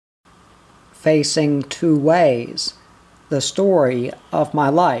Facing Two Ways, The Story of My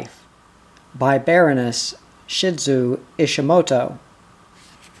Life by Baroness Shidzue Ishimoto.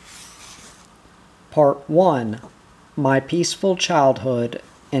 Part 1. My Peaceful Childhood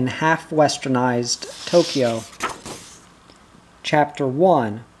in Half-Westernized Tokyo. Chapter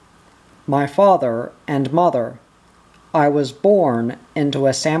 1. My Father and Mother. I was born into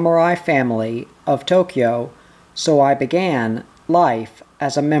a samurai family of Tokyo, so I began life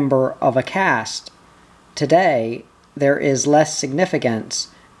as a member of a caste. Today, there is less significance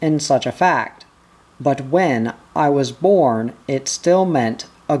in such a fact, but when I was born it still meant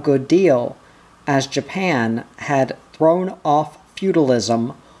a good deal, as Japan had thrown off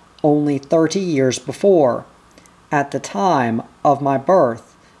feudalism only 30 years before. At the time of my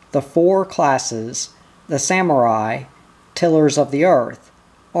birth, the four classes, the samurai, tillers of the earth,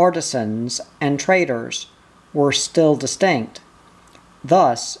 artisans, and traders, were still distinct.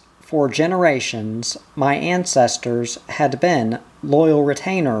 Thus, for generations, my ancestors had been loyal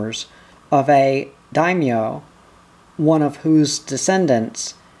retainers of a daimyo, one of whose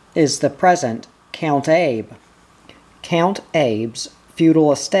descendants is the present Count Abe. Count Abe's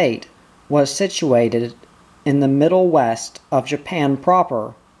feudal estate was situated in the Middle West of Japan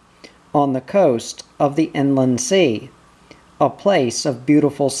proper, on the coast of the Inland Sea, a place of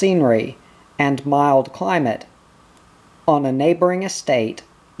beautiful scenery and mild climate. On a neighboring estate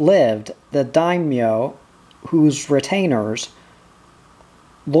lived the daimyo, whose retainers'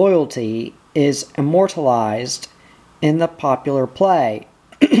 loyalty is immortalized in the popular play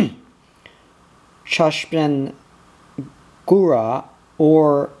Ch1-3,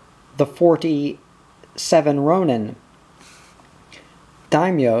 or the 47 Ronin.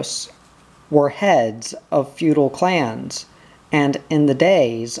 Daimyos were heads of feudal clans, and in the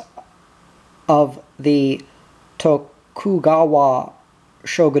days of the Tokugawa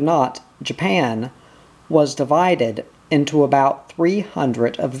shogunate, Japan was divided into about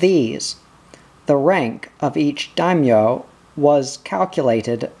 300 of these. The rank of each daimyo was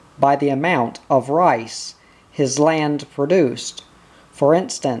calculated by the amount of rice his land produced. For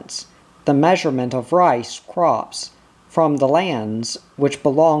instance, the measurement of rice crops from the lands which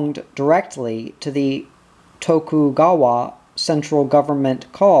belonged directly to the Tokugawa central government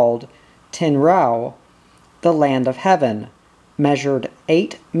called Tenryo, the land of heaven, measured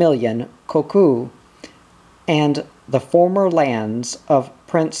 8 million koku, and the former lands of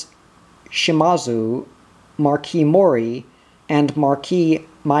Prince Shimazu, Marquis Mori, and Marquis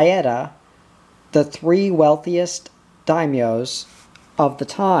Maeda, the three wealthiest daimyos of the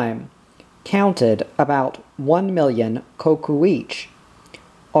time, counted about 1 million koku each.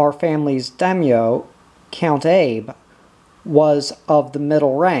 Our family's daimyo, Count Abe, was of the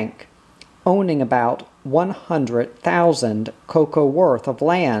middle rank, owning about 100,000 koku worth of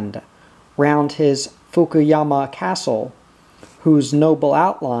land round his Fukuyama castle, whose noble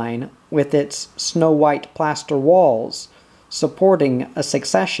outline, with its snow-white plaster walls, supporting a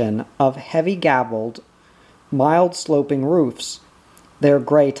succession of heavy-gabbled, mild-sloping roofs, their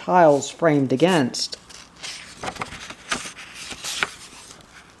gray tiles framed against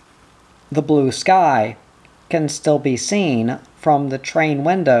the blue sky, can still be seen from the train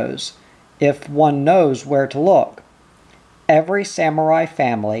windows, if one knows where to look. Every samurai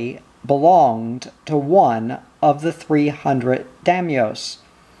family belonged to one of the 300 daimyos,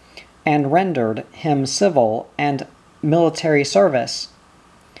 and rendered him civil and military service.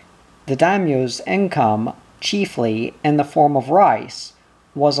 The daimyo's income, chiefly in the form of rice,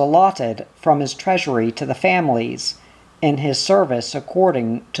 was allotted from his treasury to the families in his service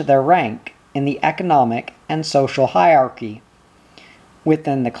according to their rank in the economic and social hierarchy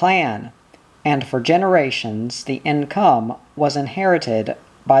within the clan, and for generations the income was inherited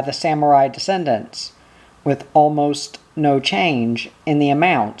by the samurai descendants, with almost no change in the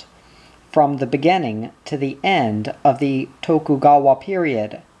amount from the beginning to the end of the Tokugawa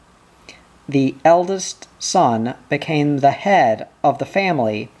period. The eldest son became the head of the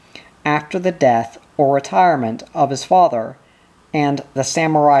family after the death or retirement of his father, and the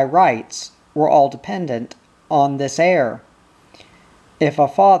samurai rights were all dependent on this heir. If a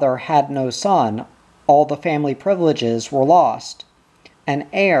father had no son, all the family privileges were lost. An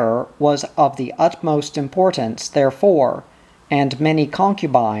heir was of the utmost importance, therefore, and many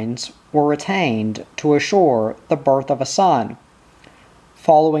concubines were retained to assure the birth of a son.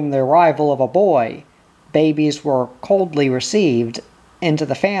 Following the arrival of a boy, babies were coldly received into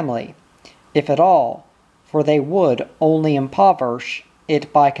the family, if at all, for they would only impoverish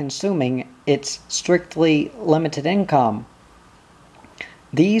it by consuming its strictly limited income.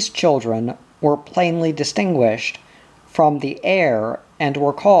 These children were plainly distinguished from the heir and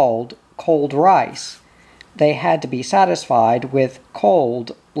were called cold rice. They had to be satisfied with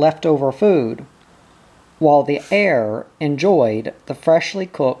cold, leftover food, while the heir enjoyed the freshly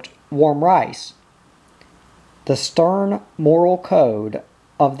cooked warm rice. The stern moral code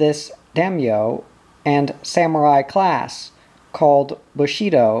of this daimyo and samurai class, called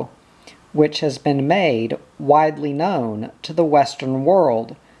Bushido, which has been made widely known to the Western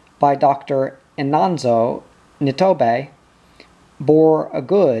world by Dr. Inanzo Nitobe, bore a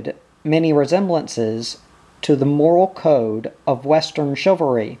good many resemblances to the moral code of Western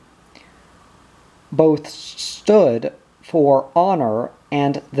chivalry. Both stood for honor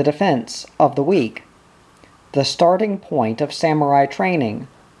and the defense of the weak. The starting point of samurai training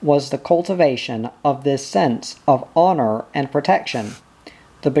was the cultivation of this sense of honor and protection.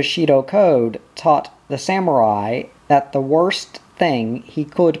 The Bushido Code taught the samurai that the worst thing he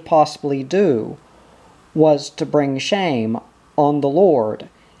could possibly do was to bring shame on the Lord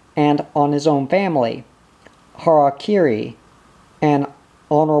and on his own family. Harakiri, an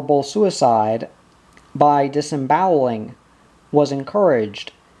honorable suicide by disemboweling, was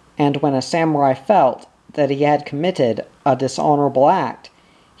encouraged, and when a samurai felt that he had committed a dishonorable act,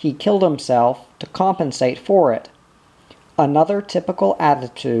 he killed himself to compensate for it. Another typical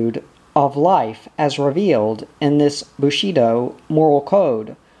attitude of life as revealed in this Bushido moral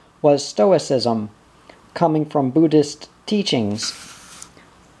code was Stoicism, coming from Buddhist teachings.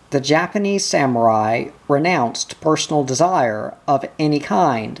 The Japanese samurai renounced personal desire of any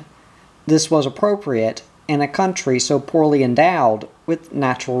kind. This was appropriate in a country so poorly endowed with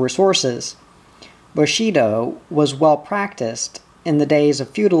natural resources. Bushido was well practiced in the days of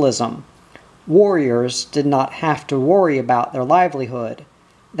feudalism. Warriors did not have to worry about their livelihood.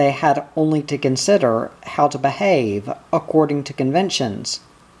 They had only to consider how to behave according to conventions.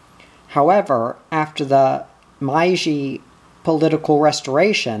 However, after the Meiji political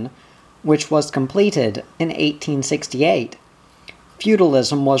restoration, which was completed in 1868,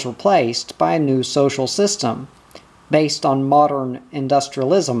 feudalism was replaced by a new social system based on modern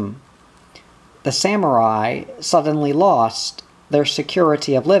industrialism. The samurai suddenly lost their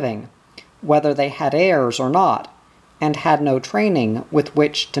security of living, whether they had heirs or not, and had no training with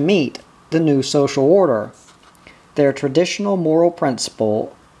which to meet the new social order. Their traditional moral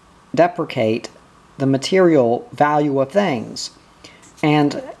principle, deprecate the material value of things,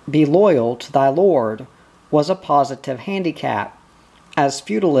 and be loyal to thy lord, was a positive handicap, as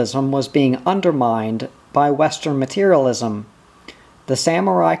feudalism was being undermined by Western materialism. The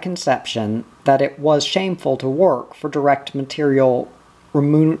samurai conception that it was shameful to work for direct material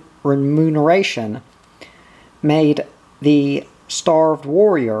remuneration made the starved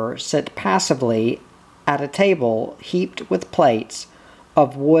warrior sit passively at a table heaped with plates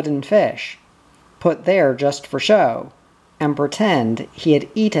of wood and fish, put there just for show, and pretend he had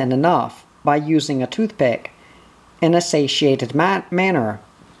eaten enough by using a toothpick in a satiated manner.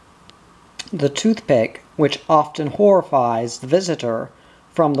 The toothpick, which often horrifies the visitor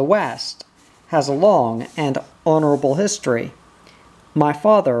from the West, has a long and honorable history. My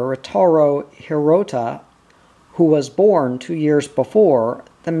father, Ritaro Hirota, who was born 2 years before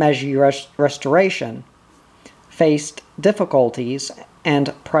the Meiji Restoration, faced difficulties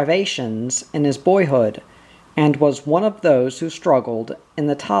and privations in his boyhood, and was one of those who struggled in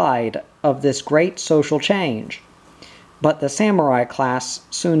the tide of this great social change. But the samurai class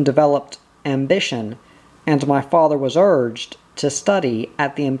soon developed ambition, and my father was urged to study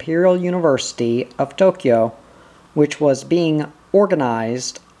at the Imperial University of Tokyo, which was being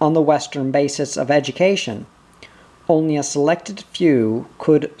organized on the Western basis of education. Only a selected few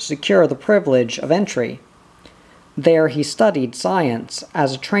could secure the privilege of entry. There he studied science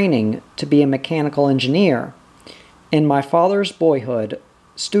as a training to be a mechanical engineer. In my father's boyhood,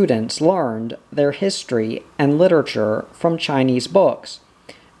 students learned their history and literature from Chinese books,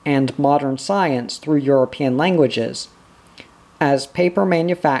 and modern science through European languages. As paper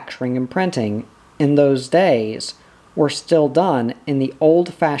manufacturing and printing in those days were still done in the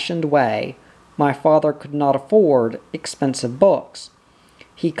old-fashioned way, my father could not afford expensive books.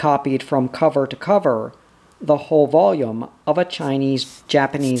 He copied from cover to cover the whole volume of a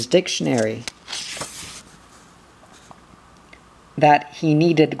Chinese-Japanese dictionary that he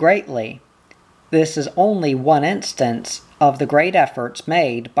needed greatly. This is only one instance of the great efforts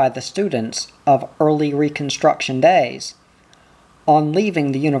made by the students of early Reconstruction days. On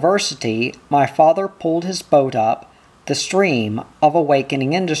leaving the university, my father pulled his boat up the stream of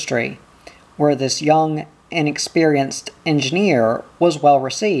awakening industry, where this young, inexperienced engineer was well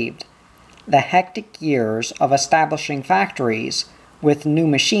received. The hectic years of establishing factories with new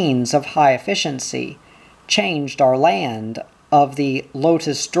machines of high efficiency changed our land of the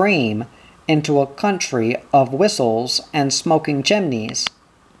Lotus Dream into a country of whistles and smoking chimneys.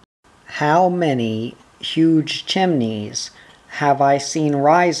 How many huge chimneys have I seen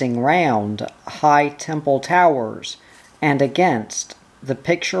rising round high temple towers and against the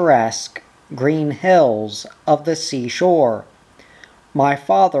picturesque green hills of the seashore. My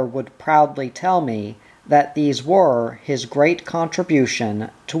father would proudly tell me that these were his great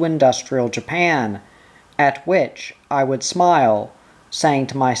contribution to industrial Japan, at which I would smile, saying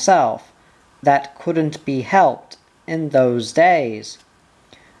to myself, that couldn't be helped in those days.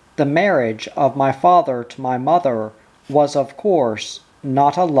 The marriage of my father to my mother was, of course,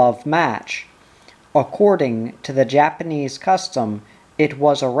 not a love match. According to the Japanese custom, it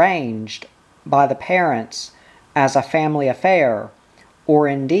was arranged by the parents as a family affair, or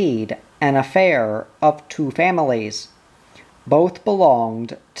indeed an affair of two families. Both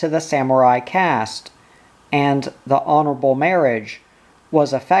belonged to the samurai caste, and the honorable marriage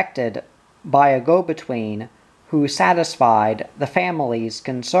was effected by a go-between who satisfied the families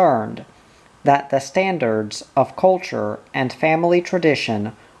concerned that the standards of culture and family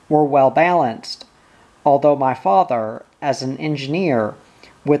tradition were well balanced, although my father, as an engineer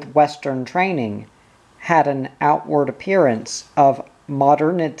with Western training, had an outward appearance of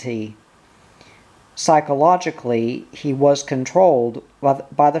modernity. Psychologically, he was controlled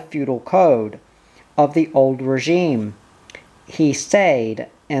by the feudal code of the old regime. He stayed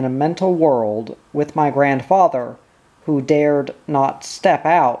in a mental world with my grandfather, who dared not step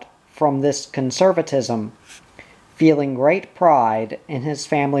out from this conservatism, feeling great pride in his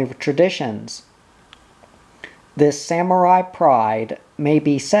family traditions. This samurai pride may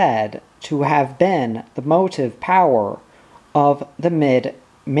be said to have been the motive power of the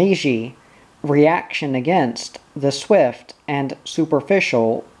mid-Meiji reaction against the swift and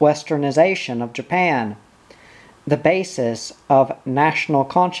superficial westernization of Japan, the basis of national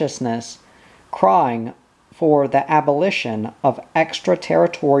consciousness crying for the abolition of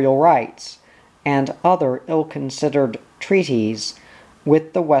extraterritorial rights and other ill-considered treaties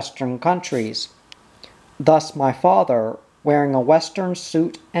with the Western countries. Thus my father, wearing a Western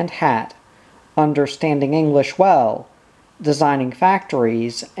suit and hat, understanding English well, designing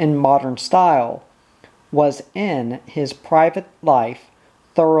factories in modern style, was in his private life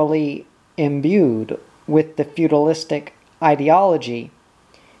thoroughly imbued with the feudalistic ideology.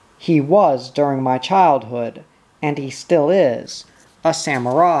 He was during my childhood, and he still is, a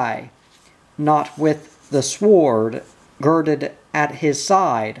samurai, not with the sword girded at his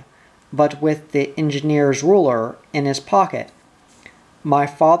side, but with the engineer's ruler in his pocket. My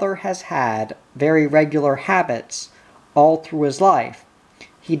father has had very regular habits all through his life.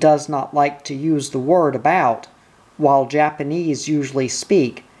 He does not like to use the word about, while Japanese usually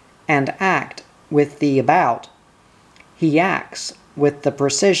speak and act with the about. He acts with the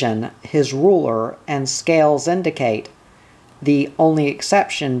precision his ruler and scales indicate, the only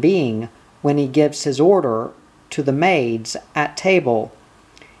exception being when he gives his order to the maids at table.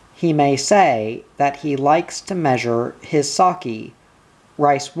 He may say that he likes to measure his sake,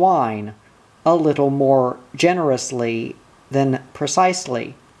 rice wine, a little more generously than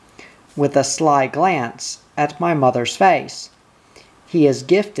precisely, with a sly glance at my mother's face. He is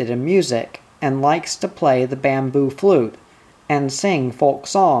gifted in music and likes to play the bamboo flute and sing folk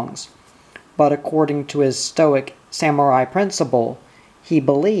songs, but according to his stoic samurai principle, he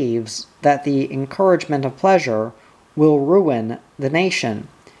believes that the encouragement of pleasure will ruin the nation,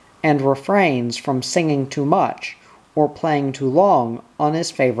 and refrains from singing too much or playing too long on his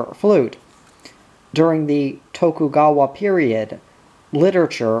favorite flute. During the Tokugawa period,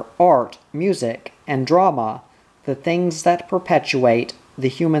 literature, art, music, and drama, the things that perpetuate the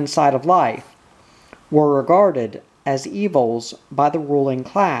human side of life, were regarded as evils by the ruling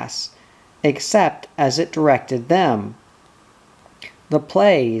class, except as it directed them. The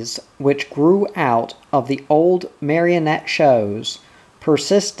plays which grew out of the old marionette shows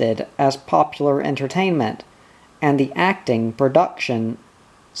persisted as popular entertainment, and the acting, production,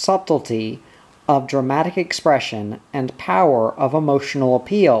 subtlety of dramatic expression, and power of emotional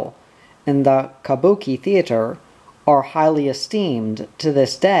appeal in the kabuki theater are highly esteemed to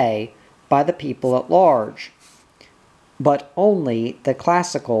this day by the people at large. But only the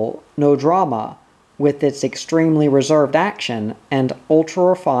classical no drama, with its extremely reserved action and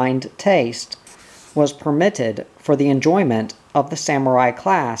ultra-refined taste, was permitted for the enjoyment of the samurai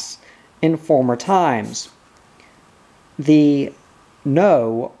class in former times. The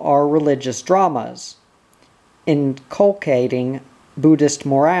no are religious dramas, inculcating Buddhist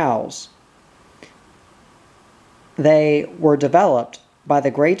morals. They were developed by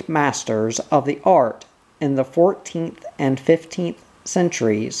the great masters of the art in the 14th and 15th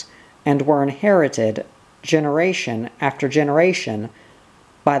centuries and were inherited generation after generation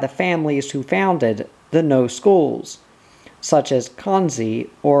by the families who founded the No schools, such as Kanzi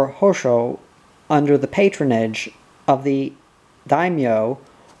or Hosho, under the patronage of the daimyo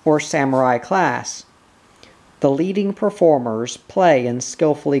or samurai class. The leading performers play in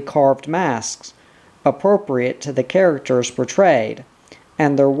skillfully carved masks, appropriate to the characters portrayed,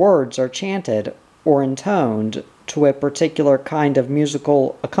 and their words are chanted or intoned to a particular kind of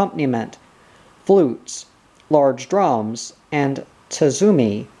musical accompaniment: flutes, large drums, and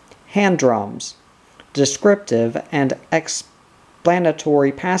tazumi, hand drums, descriptive and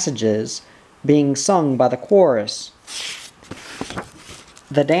explanatory passages being sung by the chorus.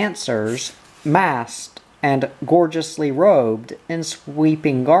 The dancers, masked and gorgeously robed in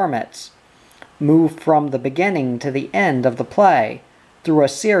sweeping garments, move from the beginning to the end of the play through a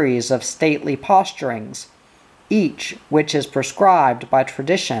series of stately posturings, each which is prescribed by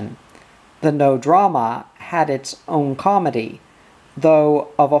tradition. The No drama had its own comedy, though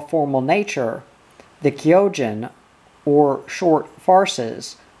of a formal nature, the kyojin, or short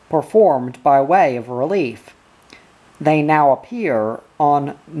farces, performed by way of relief. They now appear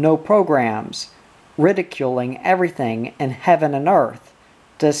on No programs, ridiculing everything in heaven and earth,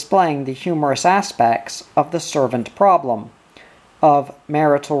 displaying the humorous aspects of the servant problem, of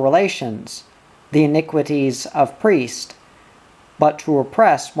marital relations, the iniquities of priest, but to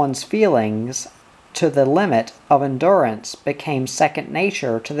repress one's feelings to the limit of endurance became second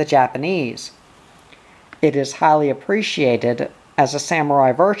nature to the Japanese. It is highly appreciated as a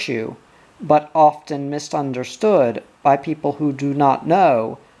samurai virtue, but often misunderstood by people who do not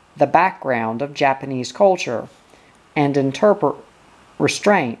know the background of Japanese culture, and interpret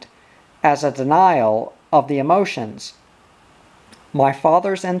restraint as a denial of the emotions. My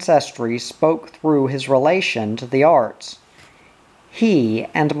father's ancestry spoke through his relation to the arts. He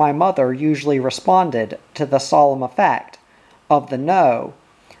and my mother usually responded to the solemn effect of the No,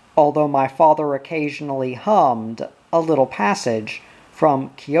 although my father occasionally hummed a little passage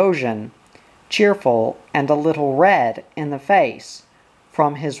from Kyojin, cheerful and a little red in the face,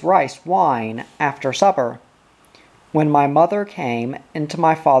 from his rice wine after supper. When my mother came into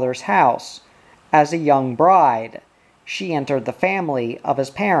my father's house as a young bride, she entered the family of his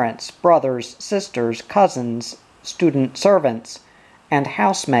parents, brothers, sisters, cousins, student servants, and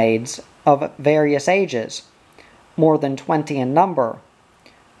housemaids of various ages, more than 20 in number.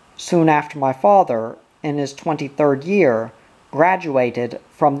 Soon after my father, in his 23rd year, graduated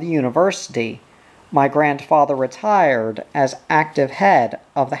from the university, my grandfather retired as active head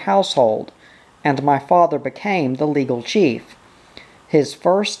of the household, and my father became the legal chief. His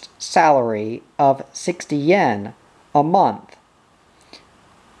first salary of 60 yen a month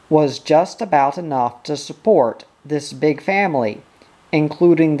was just about enough to support this big family,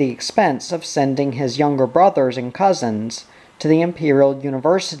 including the expense of sending his younger brothers and cousins to the Imperial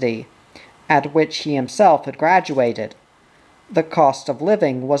University, at which he himself had graduated. The cost of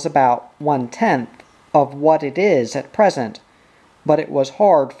living was about 1/10 of what it is at present, but it was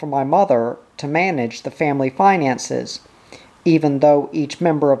hard for my mother to manage the family finances, even though each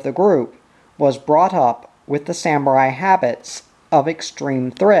member of the group was brought up with the samurai habits of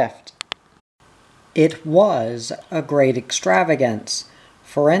extreme thrift. It was a great extravagance,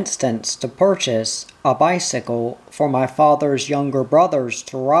 for instance, to purchase a bicycle for my father's younger brothers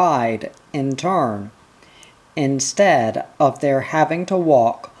to ride in turn, instead of their having to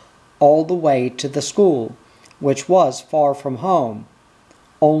walk all the way to the school, which was far from home.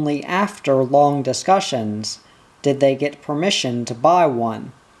 Only after long discussions did they get permission to buy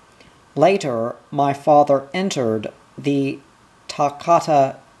one. Later, my father entered the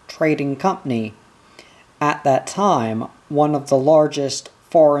Takata Trading Company, at that time one of the largest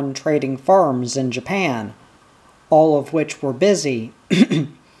foreign trading firms in Japan, all of which were busy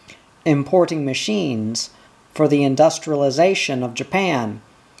importing machines for the industrialization of Japan.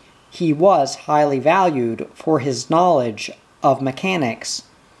 He was highly valued for his knowledge of mechanics.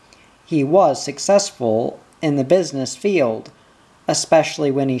 He was successful in the business field,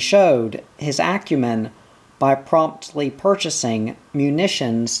 especially when he showed his acumen by promptly purchasing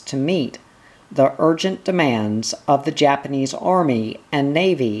munitions to meet the urgent demands of the Japanese Army and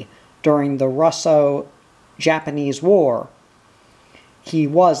Navy during the Russo-Japanese War. He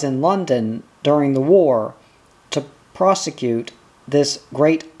was in London during the war to prosecute this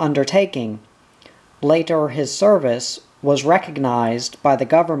great undertaking. Later, his service was recognized by the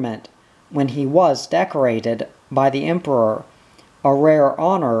government when he was decorated by the emperor, a rare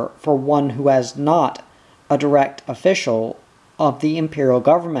honor for one who was not a direct official of the imperial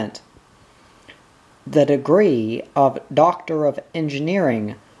government. The degree of Doctor of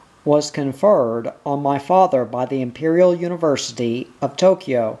Engineering was conferred on my father by the Imperial University of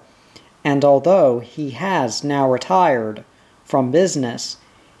Tokyo, and although he has now retired from business,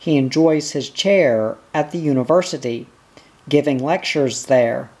 he enjoys his chair at the university, giving lectures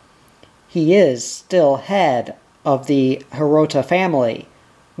there. He is still head of the Hirota family,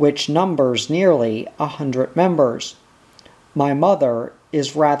 which numbers nearly 100 members. My mother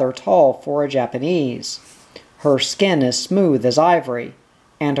is rather tall for a Japanese. Her skin is smooth as ivory,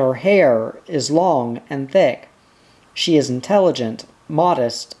 and her hair is long and thick. She is intelligent,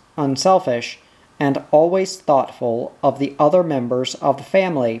 modest, unselfish, and always thoughtful of the other members of the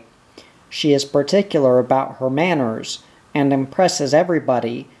family. She is particular about her manners, and impresses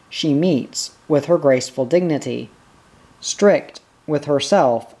everybody she meets with her graceful dignity. Strict with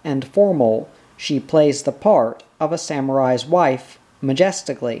herself and formal, she plays the part of a samurai's wife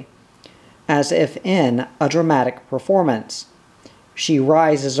majestically, as if in a dramatic performance. She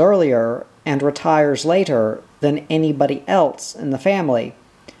rises earlier and retires later than anybody else in the family.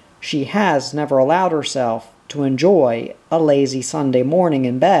 She has never allowed herself to enjoy a lazy Sunday morning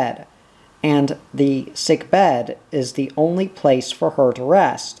in bed, and the sick bed is the only place for her to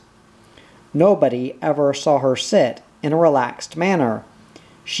rest. Nobody ever saw her sit in a relaxed manner.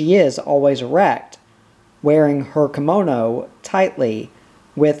 She is always erect, wearing her kimono tightly,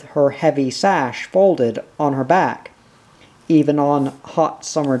 with her heavy sash folded on her back. Even on hot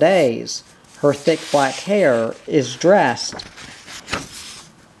summer days, her thick black hair is dressed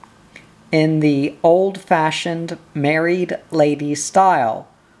in the old-fashioned married lady style.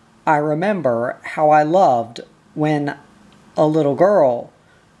 I remember how I loved, when a little girl,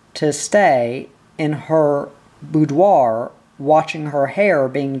 to stay in her boudoir watching her hair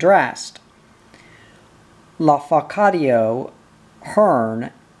being dressed. Lafcadio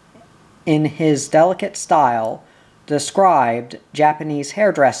Hearn, in his delicate style, described Japanese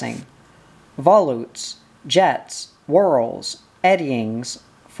hairdressing: volutes, jets, whirls, eddyings,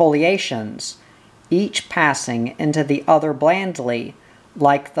 foliations, each passing into the other blandly,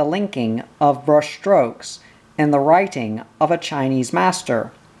 like the linking of brush strokes in the writing of a Chinese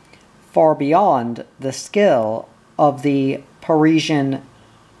master. Far beyond the skill of the Parisian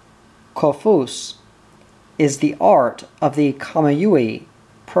coiffeuse is the art of the kamayui,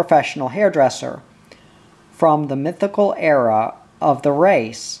 professional hairdresser. From the mythical era of the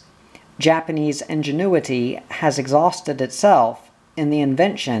race, Japanese ingenuity has exhausted itself in the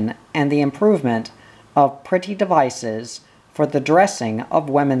invention and the improvement of pretty devices for the dressing of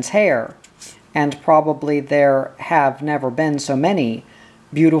women's hair, and probably there have never been so many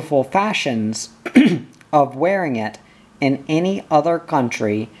beautiful fashions of wearing it in any other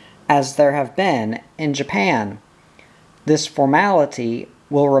country as there have been in Japan. This formality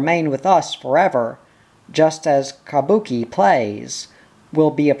will remain with us forever, just as kabuki plays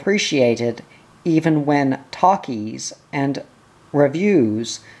will be appreciated even when talkies and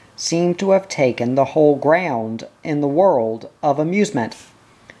reviews seem to have taken the whole ground in the world of amusement.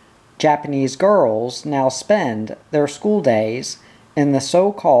 Japanese girls now spend their school days in the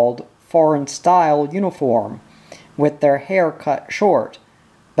so-called foreign-style uniform, with their hair cut short,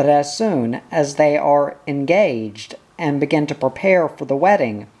 but as soon as they are engaged and begin to prepare for the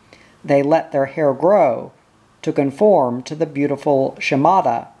wedding, they let their hair grow to conform to the beautiful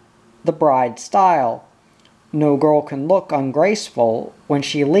shimada, the bride's style. No girl can look ungraceful when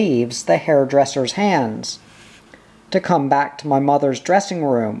she leaves the hairdresser's hands. To come back to my mother's dressing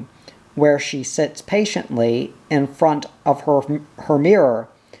room, where she sits patiently in front of her mirror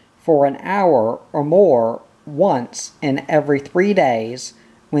for an hour or more once in every 3 days,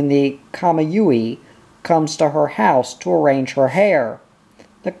 when the kamayui comes to her house to arrange her hair.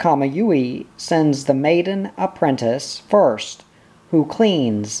 The kamayui sends the maiden apprentice first, who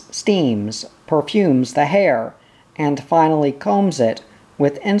cleans, steams, perfumes the hair, and finally combs it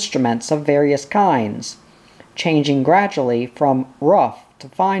with instruments of various kinds, changing gradually from rough to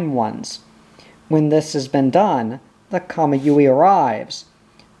fine ones. When this has been done, the kamayui arrives,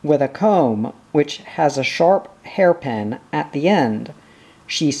 with a comb which has a sharp hairpin at the end.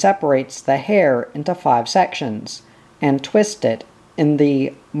 She separates the hair into 5 sections, and twists it in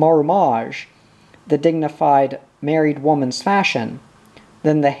the marumage, the dignified married woman's fashion.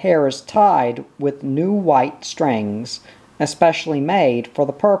 Then the hair is tied with new white strings, especially made for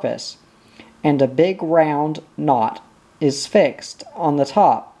the purpose, and a big round knot is fixed on the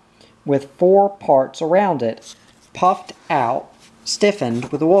top, with 4 parts around it, puffed out, stiffened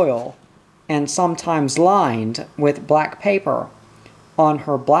with oil, and sometimes lined with black paper. On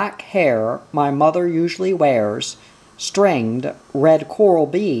her black hair my mother usually wears stringed red coral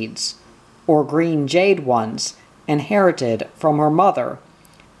beads, or green jade ones inherited from her mother,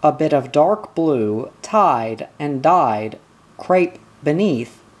 a bit of dark blue tied and dyed crepe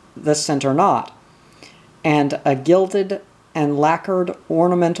beneath the center knot, and a gilded and lacquered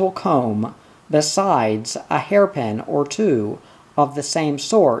ornamental comb, besides a hairpin or two of the same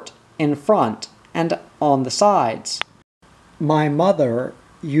sort in front and on the sides. My mother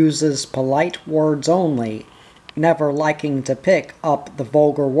uses polite words only, never liking to pick up the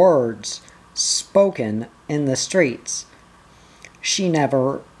vulgar words spoken in the streets. She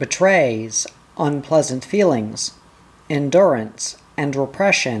never betrays unpleasant feelings. Endurance and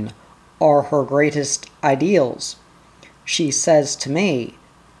repression are her greatest ideals. She says to me,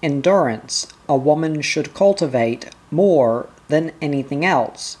 endurance a woman should cultivate more than anything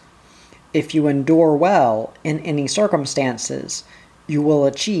else. If you endure well in any circumstances, you will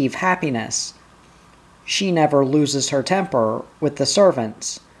achieve happiness. She never loses her temper with the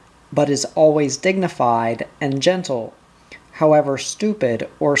servants, but is always dignified and gentle, however stupid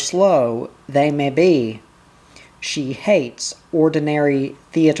or slow they may be. She hates ordinary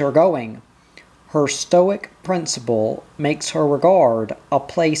theater-going. Her stoic principle makes her regard a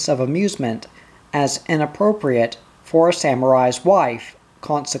place of amusement as inappropriate for a samurai's wife.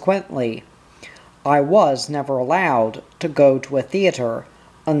 Consequently, I was never allowed to go to a theater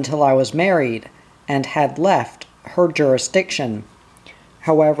until I was married and had left her jurisdiction.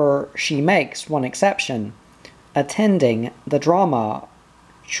 However, she makes one exception, attending the drama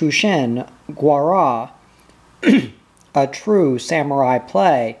Ch1-3, a true samurai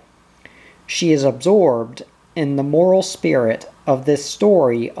play. She is absorbed in the moral spirit of this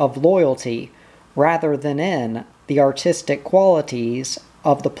story of loyalty rather than in the artistic qualities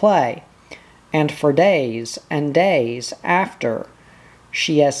of the play, and for days and days after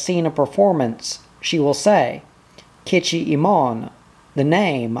she has seen a performance, she will say, Ch1-3, the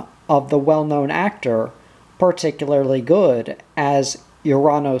name of the well-known actor, particularly good as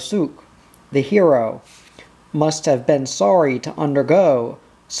Uranosuke, the hero, must have been sorry to undergo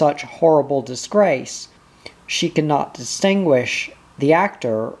such horrible disgrace. She cannot distinguish the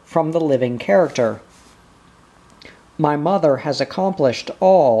actor from the living character. My mother has accomplished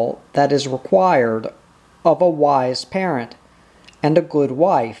all that is required of a wise parent and a good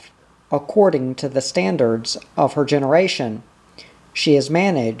wife, according to the standards of her generation. She has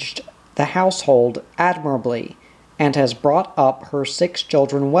managed the household admirably, and has brought up her 6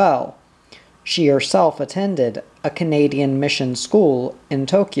 children well. She herself attended a Canadian mission school in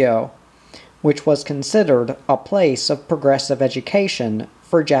Tokyo, which was considered a place of progressive education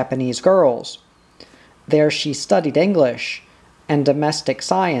for Japanese girls. There she studied English and domestic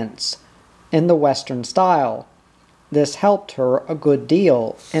science in the Western style. This helped her a good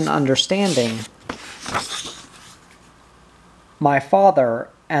deal in understanding my father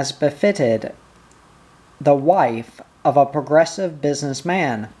as befitted the wife of a progressive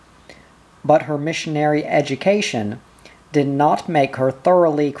businessman, but her missionary education did not make her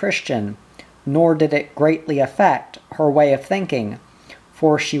thoroughly Christian, nor did it greatly affect her way of thinking,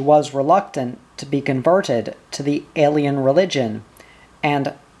 for she was reluctant to be converted to the alien religion,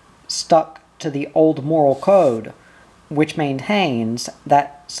 and stuck to the old moral code, which maintains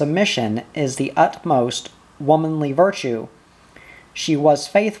that submission is the utmost womanly virtue. She was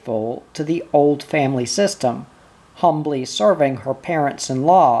faithful to the old family system, humbly serving her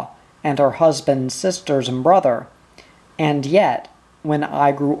parents-in-law and her husband's sisters and brother. And yet, when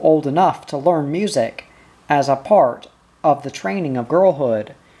I grew old enough to learn music as a part of the training of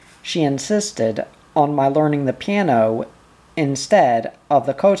girlhood, she insisted on my learning the piano instead of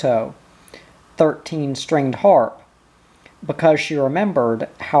the koto, 13-stringed harp, because she remembered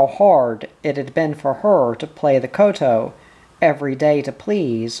how hard it had been for her to play the koto every day to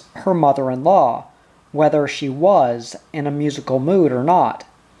please her mother-in-law, whether she was in a musical mood or not.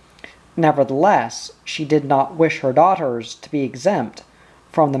 Nevertheless, she did not wish her daughters to be exempt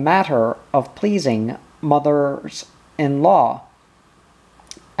from the matter of pleasing mothers-in-law,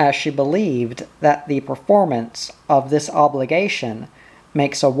 as she believed that the performance of this obligation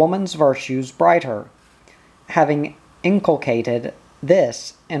makes a woman's virtues brighter. Having inculcated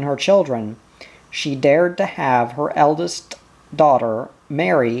this in her children, she dared to have her eldest daughter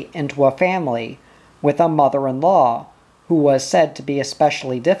marry into a family with a mother-in-law who was said to be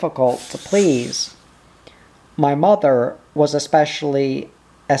especially difficult to please. My mother was especially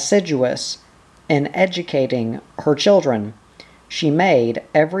assiduous in educating her children. She made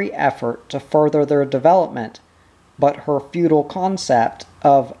every effort to further their development, but her feudal concept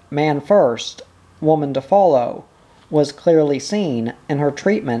of man first, woman to follow, was clearly seen in her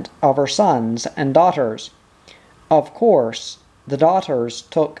treatment of her sons and daughters. Of course, the daughters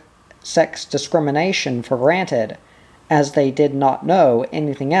took sex discrimination for granted, as they did not know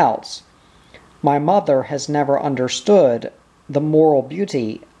anything else. My mother has never understood the moral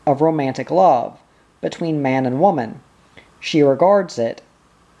beauty of romantic love between man and woman. She regards it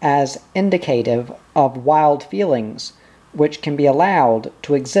as indicative of wild feelings which can be allowed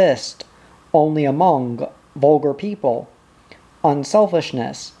to exist only among vulgar people.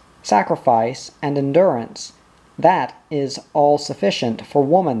 Unselfishness, sacrifice, and endurance, that is all sufficient for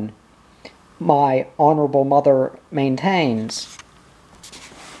woman, my honorable mother maintains.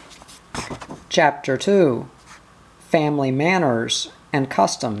 Chapter 2. Family Manners and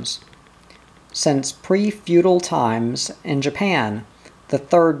Customs. Since pre-feudal times in Japan, the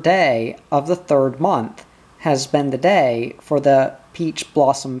third day of the third month has been the day for the Peach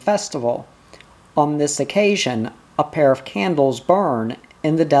Blossom Festival. On this occasion, a pair of candles burn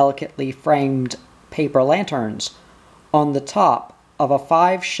in the delicately framed paper lanterns on the top of a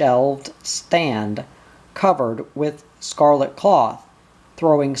 5-shelved stand covered with scarlet cloth,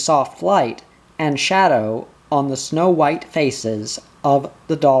 throwing soft light and shadow on the snow-white faces of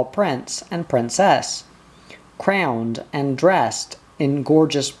the doll prince and princess, crowned and dressed in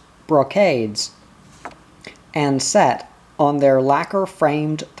gorgeous brocades, and set on their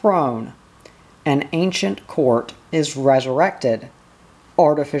lacquer-framed throne. An ancient court is resurrected.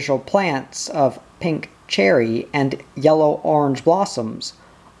 Artificial plants of pink cherry and yellow-orange blossoms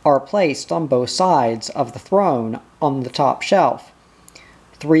are placed on both sides of the throne on the top shelf.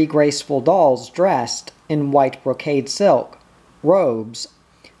 3 graceful dolls dressed in white brocade silk robes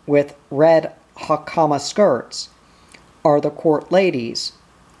with red hakama skirts are the court ladies,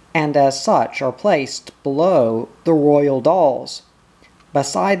 and as such are placed below the royal dolls.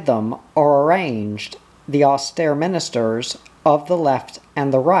 Beside them are arranged the austere ministers of the left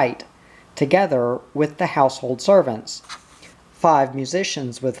and the right, together with the household servants. 5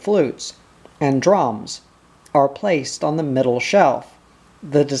 musicians with flutes and drums are placed on the middle shelf.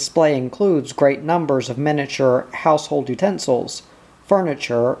 The display includes great numbers of miniature household utensils,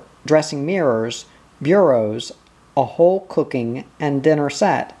 furniture, dressing mirrors, bureaus, a whole cooking and dinner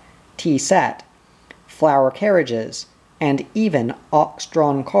set, tea set, flower carriages, and even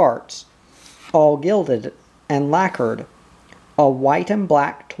ox-drawn carts, all gilded and lacquered. A white and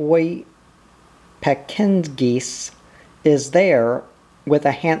black toy Peking geese is there with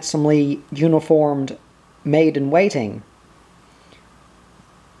a handsomely uniformed maid-in-waiting.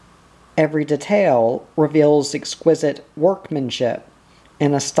 Every detail reveals exquisite workmanship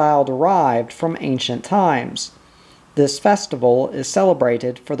in a style derived from ancient times. This festival is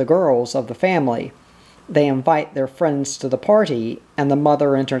celebrated for the girls of the family. They invite their friends to the party, and the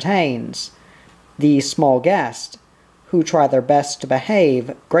mother entertains these small guests, who try their best to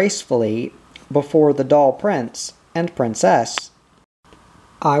behave gracefully before the doll prince and princess.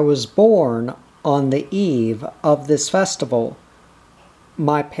 I was born on the eve of this festival,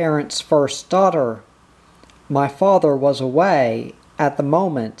 my parents' first daughter. My father was away at the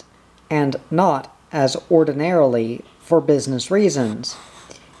moment, and not as ordinarily for business reasons.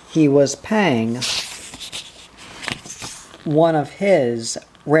 He was paying one of his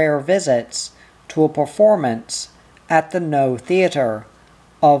rare visits to a performance at the No Theatre,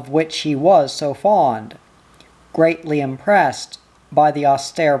 of which he was so fond. Greatly impressed by the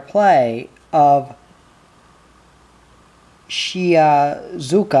austere play of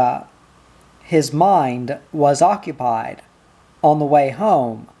Shidzue, his mind was occupied, on the way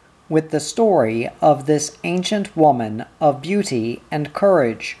home, with the story of this ancient woman of beauty and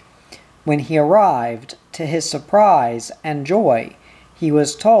courage. When he arrived, to his surprise and joy, he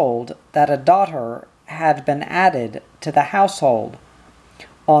was told that a daughter had been added to the household.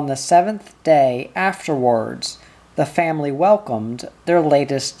 On the 7th day afterwards, the family welcomed their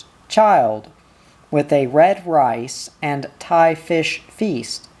latest child with a red rice and Thai fish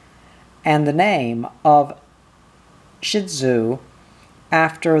feast, and the name of Shidzue,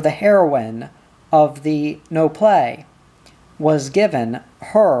 after the heroine of the No play, was given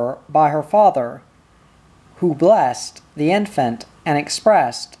her by her father, who blessed the infant and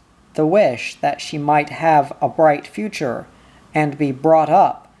expressed the wish that she might have a bright future and be brought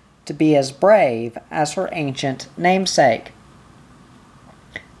up to be as brave as her ancient namesake.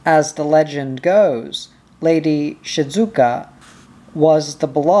 As the legend goes, Lady Shidzue was the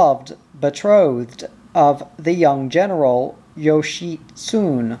beloved betrothed of the young general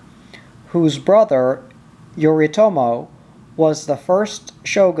Yoshitsune, whose brother Yoritomo was the first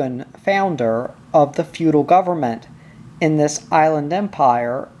shogun founder of the feudal government in this island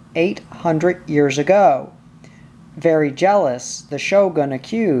empire 800 years ago. Very jealous, the shogun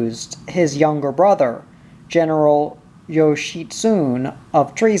accused his younger brother, General Yoshitsune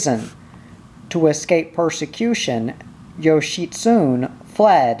of treason. To escape persecution, Yoshitsune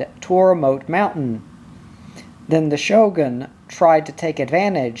fled to a remote mountain. Then the shogun tried to take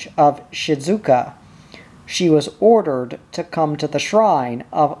advantage of Shidzue. She was ordered to come to the shrine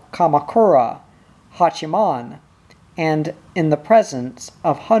of Kamakura, Hachiman, and in the presence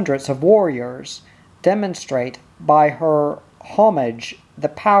of hundreds of warriors, demonstrate by her homage the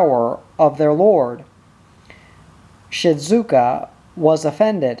power of their lord. Shidzue was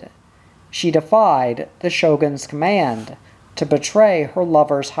offended. She defied the shogun's command to betray her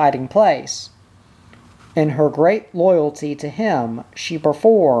lover's hiding place. In her great loyalty to him, she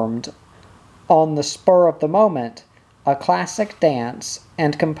performed, on the spur of the moment, a classic dance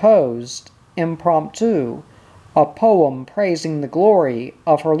and composed, impromptu, a poem praising the glory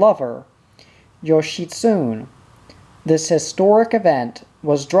of her lover, Yoshitsune. This historic event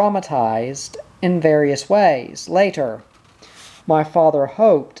was dramatized in various ways later. My father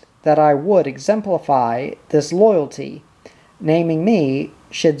hoped that I would exemplify this loyalty, naming me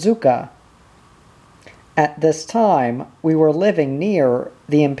Shidzue. At this time, we were living near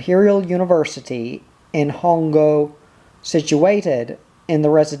the Imperial University in Hongo, situated in the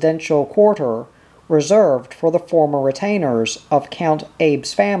residential quarter reserved for the former retainers of Count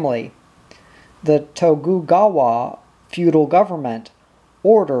Abe's family. The Tokugawa feudal government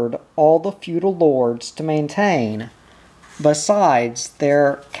ordered all the feudal lords to maintain, besides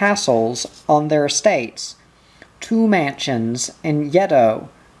their castles on their estates, 2 mansions in Yedo,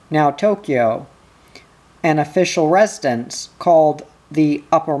 now Tokyo, an official residence called the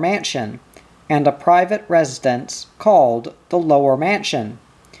Upper Mansion, and a private residence called the Lower Mansion.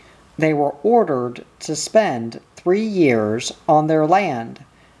 They were ordered to spend 3 years on their land,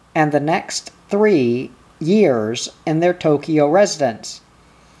 and the next 3 years in their Tokyo residence.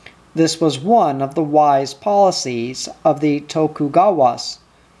 This was one of the wise policies of the Tokugawas.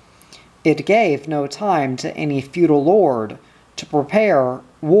 It gave no time to any feudal lord to prepare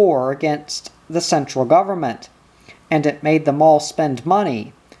war against the central government, and it made them all spend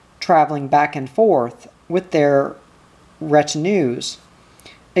money traveling back and forth with their retinues,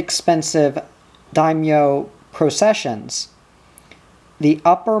 expensive daimyo processions. The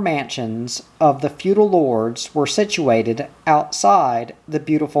upper mansions of the feudal lords were situated outside the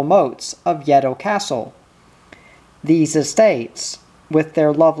beautiful moats of Yedo Castle. These estates, with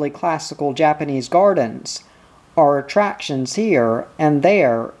their lovely classical Japanese gardens, are attractions here and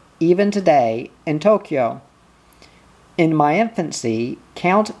there even today in Tokyo. In my infancy,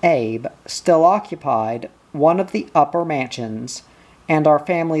 Count Abe still occupied one of the upper mansions, and our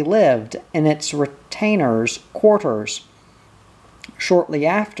family lived in its retainers' quarters. Shortly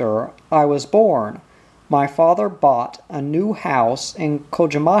after I was born, my father bought a new house in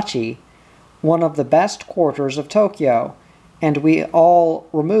Kojimachi, one of the best quarters of Tokyo, and we all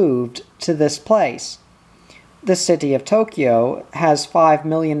removed to this place. The city of Tokyo has 5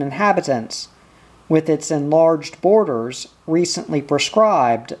 million inhabitants, with its enlarged borders recently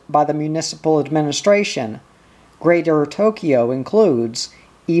prescribed by the municipal administration. Greater Tokyo includes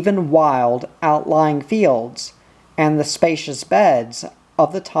even wild outlying fields and the spacious beds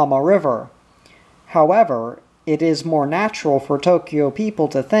of the Tama River. However, it is more natural for Tokyo people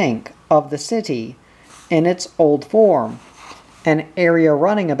to think of the city in its old form, an area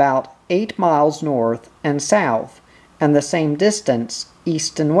running about 8 miles north and south, and the same distance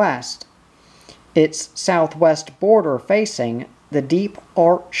east and west. Its southwest border facing the deep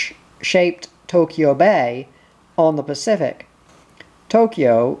arch-shaped Tokyo Bay on the Pacific.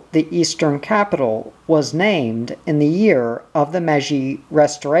 Tokyo, the eastern capital, was named in the year of the Meiji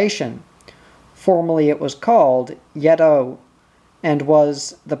Restoration. Formerly it was called Yedo, and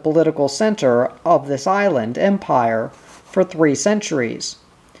was the political center of this island empire for 3 centuries.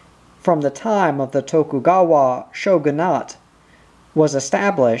 From the time of the Tokugawa shogunate was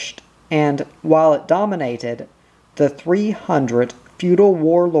established, and while it dominated the 300 feudal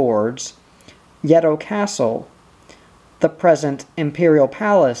warlords, Yedo Castle, the present imperial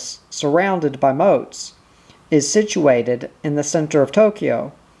palace surrounded by moats, is situated in the center of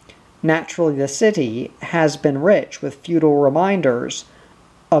Tokyo. Naturally, the city has been rich with feudal reminders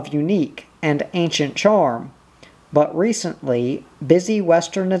of unique and ancient charm, but recently, busy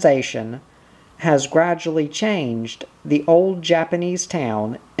westernization has gradually changed the old Japanese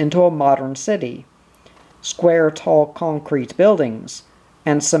town into a modern city. Square tall concrete buildings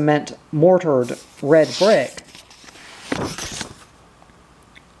and cement mortared red brick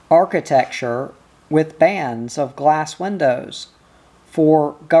architecture with bands of glass windows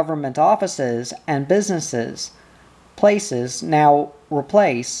for government offices and businesses. Places now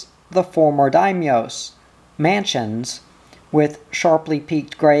replace the former daimyos, mansions with sharply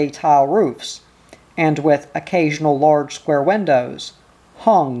peaked gray tile roofs, and with occasional large square windows,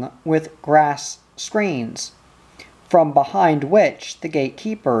 hung with grass screens, from behind which the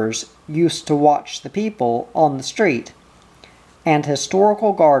gatekeepers used to watch the people on the street, and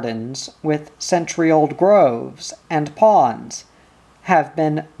historical gardens with century-old groves and ponds have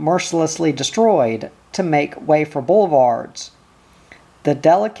been mercilessly destroyed to make way for boulevards. The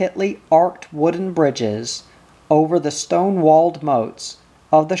delicately arched wooden bridges over the stone-walled moats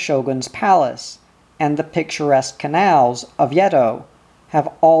of the shogun's palace and the picturesque canals of Yedo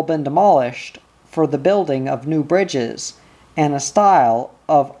have all been demolished for the building of new bridges in a style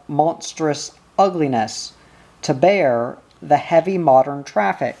of monstrous ugliness to bear the heavy modern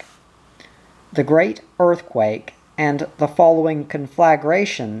traffic. The great earthquake and the following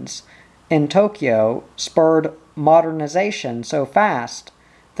conflagrations in Tokyo spurred modernization so fast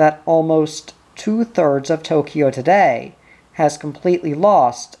that almost two-thirds of Tokyo today has completely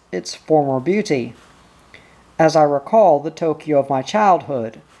lost its former beauty. As I recall the Tokyo of my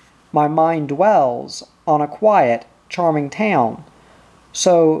childhood, my mind dwells on a quiet, charming town.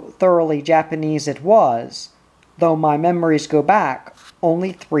 So thoroughly Japanese it was, though my memories go back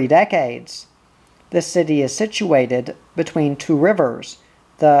only 3 decades. The city is situated between 2 rivers,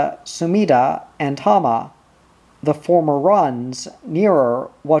 the Sumida and Tama. The former runs nearer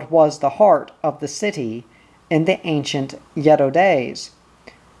what was the heart of the city in the ancient Yedo days,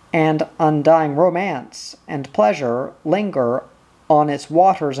 and undying romance and pleasure linger on its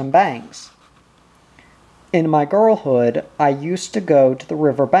waters and banks. In my girlhood, I used to go to the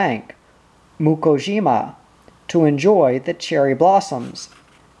river bank, Mukojima, to enjoy the cherry blossoms.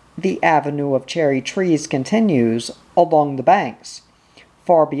 The avenue of cherry trees continues along the banks,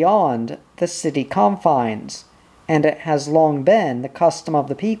 far beyond the city confines, and it has long been the custom of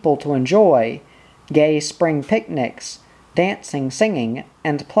the people to enjoy gay spring picnics, dancing, singing,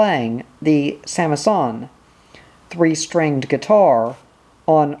 and playing the samisen, 3-stringed guitar,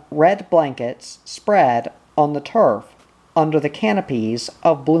 on red blankets spread on the turf under the canopies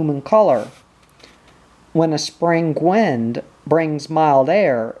of blooming color. When a spring wind brings mild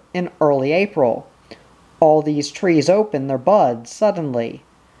air in early April, all these trees open their buds suddenly.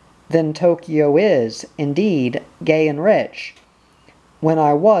 Then Tokyo is, indeed, gay and rich. When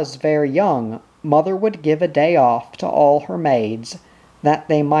I was very young, Mother would give a day off to all her maids, that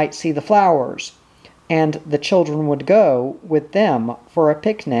they might see the flowers, and the children would go with them for a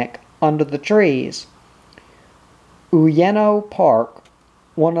picnic under the trees. Uyeno Park,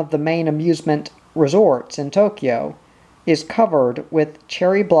 one of the main amusement resorts in Tokyo, is covered with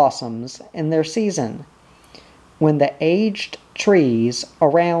cherry blossoms in their season. When the aged trees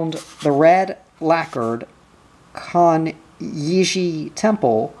around the red lacquered Kan'yiji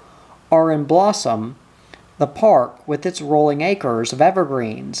Temple are in blossom, the park, with its rolling acres of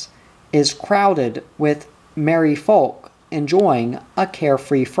evergreens, is crowded with merry folk enjoying a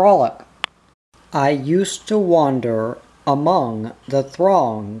carefree frolic. I used to wander among the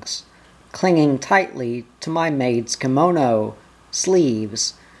throngs, clinging tightly to my maid's kimono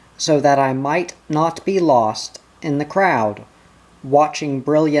sleeves, so that I might not be lost in the crowd, watching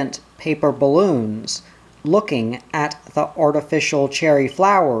brilliant paper balloons, looking at the artificial cherry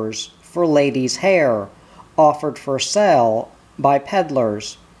flowers for ladies' hair offered for sale by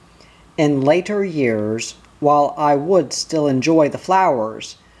peddlers. In later years, while I would still enjoy the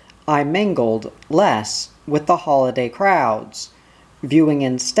flowers, I mingled less with the holiday crowds, viewing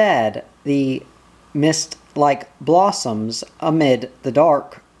instead the mist-like blossoms amid the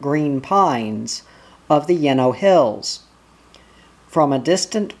dark green pines of the Yeno Hills. From a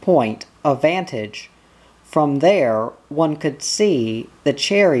distant point of vantage, from there one could see the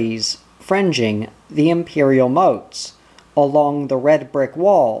cherries fringing the imperial moats along the red brick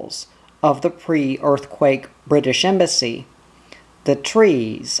walls of the pre-earthquake British Embassy. The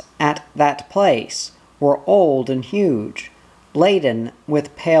trees at that place were old and huge, laden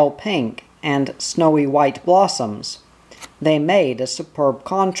with pale pink and snowy white blossoms. They made a superb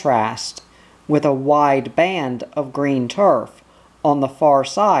contrast with a wide band of green turf on the far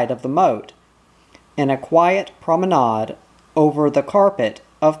side of the moat. In a quiet promenade over the carpet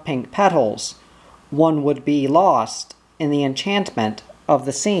of pink petals, one would be lost in the enchantment of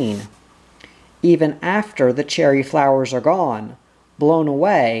the scene. Even after the cherry flowers are gone, blown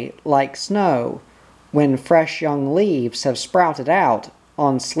away like snow, when fresh young leaves have sprouted out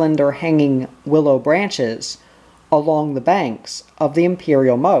on slender hanging willow branches along the banks of the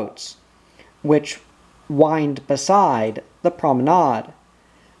imperial moats, which wind beside the promenade.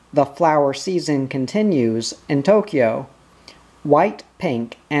 The flower season continues in Tokyo. White,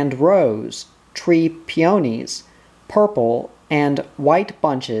 pink, and rose tree peonies, purple and white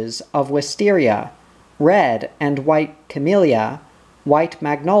bunches of wisteria, red and white camellia, white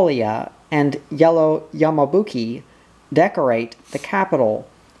magnolia, and yellow yamabuki decorate the capital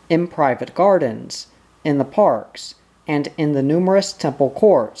in private gardens, in the parks, and in the numerous temple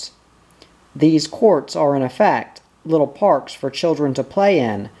courts. These courts are in effect little parks for children to play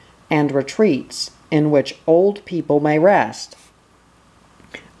in, and retreats in which old people may rest.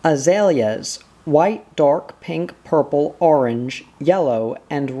 Azaleas, white, dark, pink, purple, orange, yellow,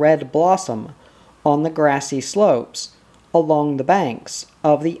 and red blossom on the grassy slopes, along the banks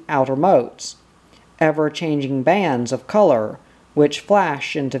of the outer moats, ever-changing bands of color which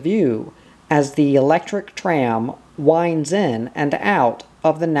flash into view as the electric tram winds in and out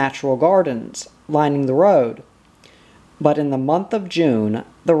of the natural gardens lining the road. But in the month of June,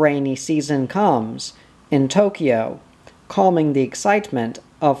 the rainy season comes in Tokyo, calming the excitement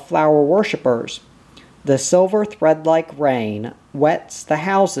of flower worshippers. The silver thread-like rain wets the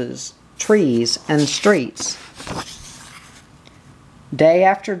houses, trees, and streets. Day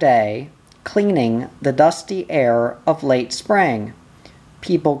after day, cleaning the dusty air of late spring,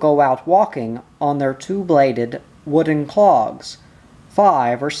 people go out walking on their two-bladed wooden clogs,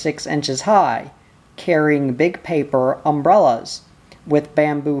 5 or 6 inches high, carrying big paper umbrellas with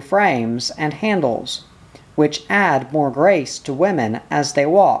bamboo frames and handles, which add more grace to women as they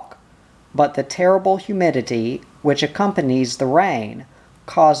walk. But the terrible humidity which accompanies the rain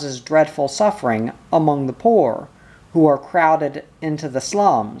causes dreadful suffering among the poor, who are crowded into the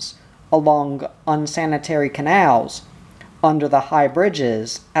slums, along unsanitary canals, under the high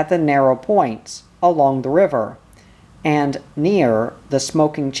bridges at the narrow points along the river, and near the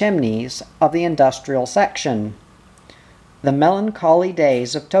smoking chimneys of the industrial section. The melancholy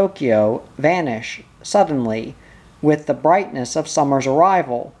days of Tokyo vanish suddenly with the brightness of summer's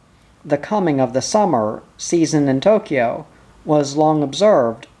arrival. The coming of the summer season in Tokyo was long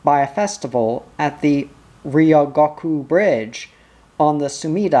observed by a festival at the Ryogoku Bridge on the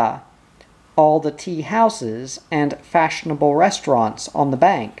Sumida. All the tea houses and fashionable restaurants on the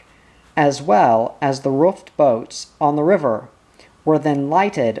bank, as well as the roofed boats on the river, were then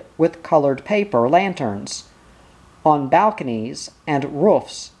lighted with colored paper lanterns. On balconies and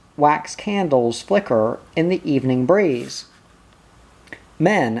roofs, wax candles flicker in the evening breeze.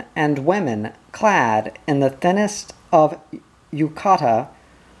 Men and women, clad in the thinnest of yukata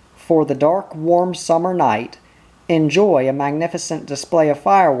for the dark, warm summer night, enjoy a magnificent display of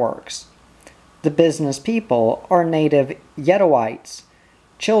fireworks. The business people are native Yedoites,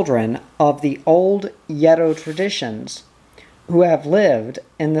 children of the old Yedo traditions, who have lived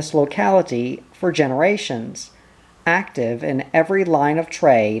in this locality for generations, active in every line of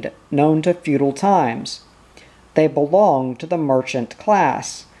trade known to feudal times. They belong to the merchant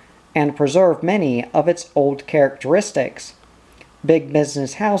class, and preserve many of its old characteristics. Big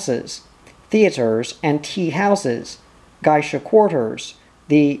business houses, theaters and tea houses, geisha quarters,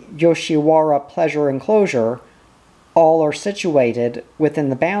 the Yoshiwara pleasure enclosure, all are situated within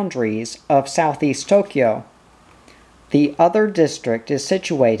the boundaries of southeast Tokyo. The other district is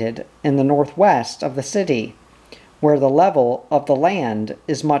situated in the northwest of the city, where the level of the land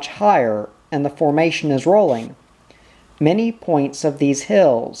is much higher and the formation is rolling. Many points of these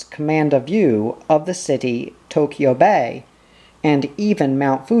hills command a view of the city Tokyo Bay, and even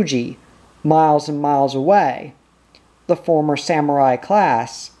Mount Fuji, miles and miles away. The former samurai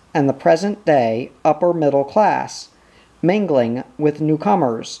class and the present-day upper middle class, mingling with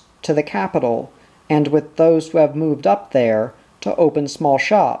newcomers to the capital and with those who have moved up there to open small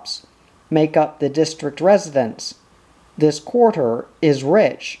shops, make up the district residence. This quarter is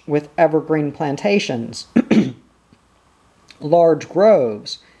rich with evergreen plantations, large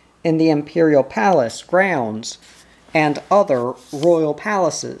groves in the imperial palace grounds, and other royal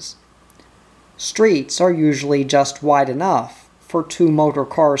palaces. Streets are usually just wide enough for 2 motor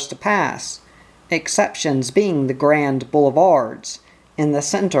cars to pass, exceptions being the grand boulevards in the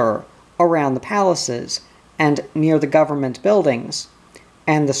center around the palaces and near the government buildings,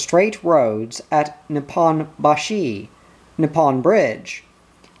 and the straight roads at Nippon Bashi, Nippon Bridge.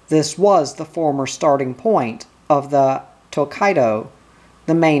 This was the former starting point of the Tokaido,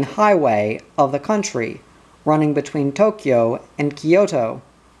 the main highway of the country, running between Tokyo and Kyoto.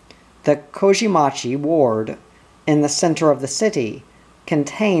 The Kojimachi ward, in the center of the city,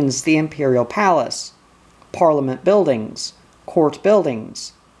 contains the imperial palace, parliament buildings, court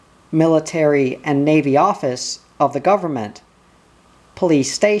buildings, military and navy office of the government,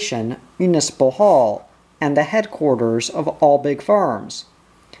 police station, municipal hall, and the headquarters of all big firms.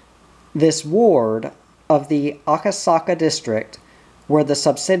 This ward of the Akasaka district where the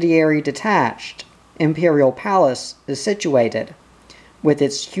subsidiary detached imperial palace is situated, with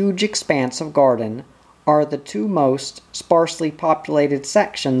its huge expanse of garden, are the two most sparsely populated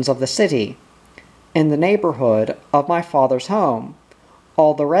sections of the city. In the neighborhood of my father's home,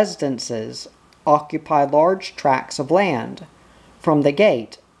 all the residences occupy large tracts of land. From the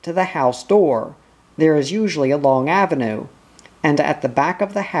gate to the house door, there is usually a long avenue, and at the back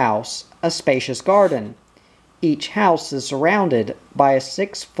of the house a spacious garden. Each house is surrounded by a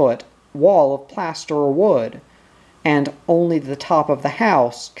 6-foot wall of plaster or wood, and only the top of the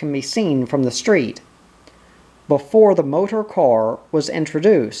house can be seen from the street. Before the motor car was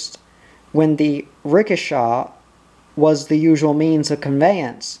introduced, when the rikisha was the usual means of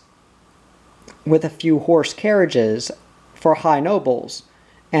conveyance, with a few horse carriages for high nobles,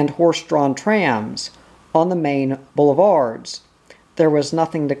 and horse-drawn trams on the main boulevards, there was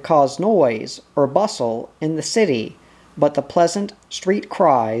nothing to cause noise or bustle in the city but the pleasant street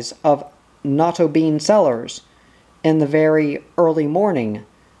cries of natto bean sellers in the very early morning,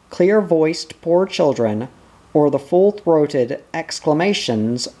 clear-voiced poor children, or the full-throated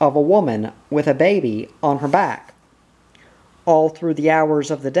exclamations of a woman with a baby on her back. All through the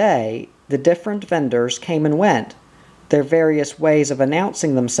hours of the day, the different vendors came and went. Their various ways of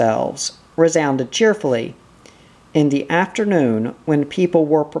announcing themselves resounded cheerfully. In the afternoon, when people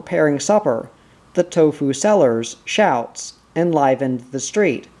were preparing supper, the tofu sellers' shouts enlivened the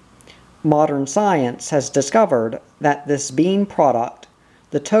street. Modern science has discovered that this bean product,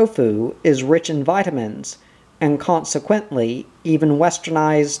 the tofu, is rich in vitamins, and consequently even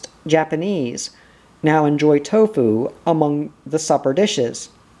westernized Japanese now enjoy tofu among the supper dishes.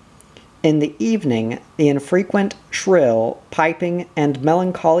 In the evening, the infrequent shrill, piping, and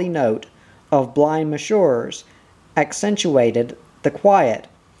melancholy note of blind messieurs accentuated the quiet,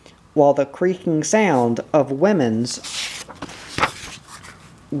 while the creaking sound of women's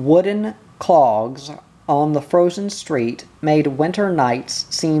wooden clogs on the frozen street made winter nights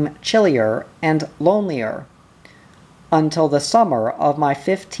seem chillier and lonelier. Until the summer of my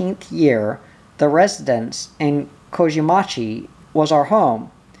 15th year, the residence in Kojimachi was our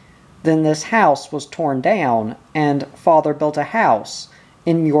home. Then this house was torn down, and father built a house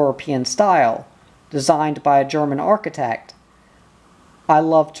in European style, designed by a German architect. I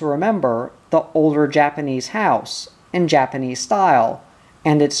love to remember the older Japanese house in Japanese style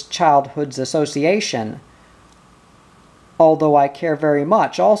and its childhood's association, although I care very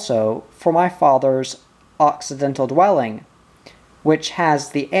much also for my father's Occidental dwelling, which has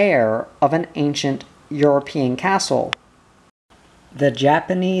the air of an ancient European castle. The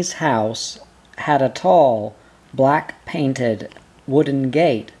Japanese house had a tall, black-painted wooden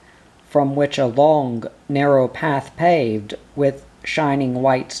gate, from which a long, narrow path paved with shining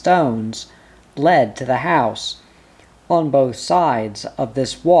white stones led to the house. On both sides of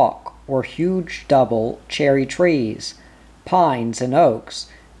this walk were huge double cherry trees, pines and oaks,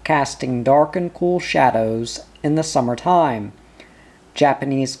 casting dark and cool shadows in the summer-time.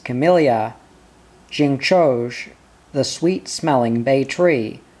 Japanese camellia, jinchoj, the sweet-smelling bay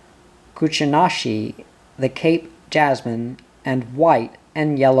tree, kuchinashi, the Cape jasmine, and white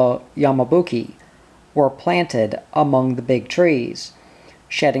and yellow yamabuki were planted among the big trees,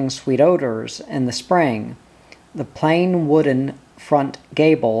 shedding sweet odors in the spring. The plain wooden front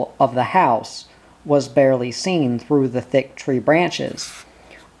gable of the house was barely seen through the thick tree branches.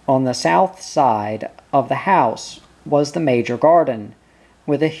 On the south side of the house was the major garden,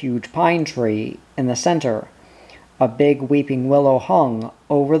 with a huge pine tree in the center. A big weeping willow hung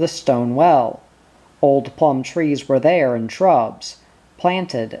over the stone well. Old plum trees were there and shrubs,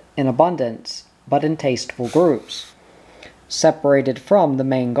 planted in abundance, but in tasteful groups. Separated from the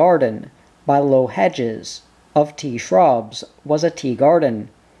main garden by low hedges of tea shrubs was a tea garden.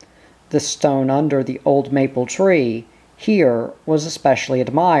 The stone under the old maple tree here was especially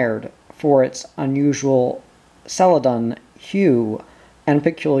admired for its unusual celadon hue and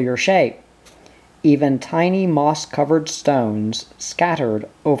peculiar shape. Even tiny moss-covered stones scattered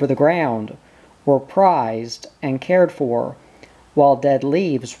over the ground were prized and cared for, while dead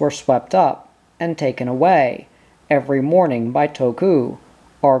leaves were swept up and taken away every morning by Toku,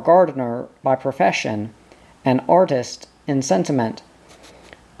 our gardener by profession, an artist in sentiment.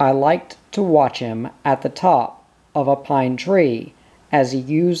 I liked to watch him at the top of a pine tree as he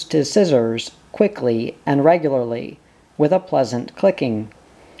used his scissors quickly and regularly, with a pleasant clicking.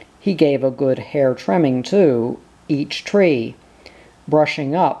 He gave a good hair trimming to each tree,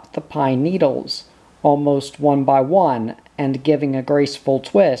 brushing up the pine needles almost one by one and giving a graceful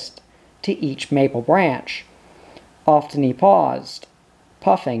twist to each maple branch. Often he paused,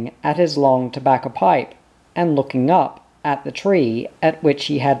 puffing at his long tobacco pipe and looking up at the tree at which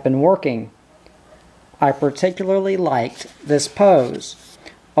he had been working. I particularly liked this pose.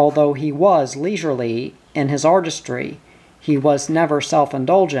 Although he was leisurely in his artistry, he was never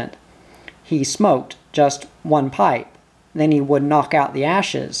self-indulgent. He smoked just one pipe, then he would knock out the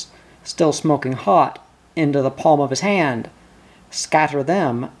ashes, still smoking hot, into the palm of his hand, scatter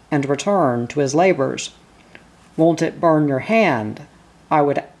them, and return to his labors. "Won't it burn your hand?" I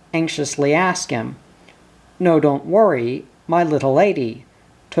would anxiously ask him. "No, don't worry, my little lady.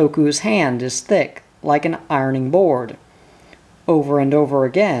 Toku's hand is thick like an ironing board." Over and over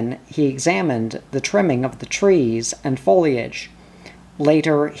again he examined the trimming of the trees and foliage.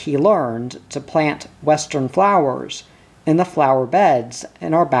 Later he learned to plant western flowers in the flower beds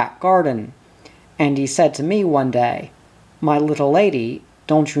in our back garden, and he said to me one day, "My little lady,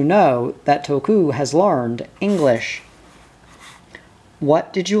 don't you know that Toku has learned English?"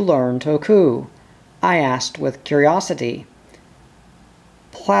 "What did you learn, Toku?" I asked with curiosity.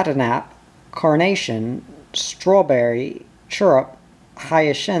 "Platanap, carnation, strawberry, chirrup,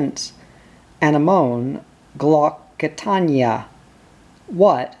 hyacinth, anemone, glaucitania."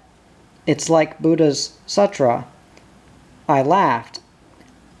 "What? It's like Buddha's sutra." I laughed,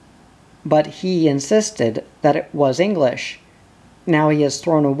 but he insisted that it was English. Now he has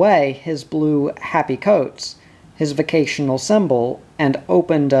thrown away his blue happy coats, his vocational symbol, and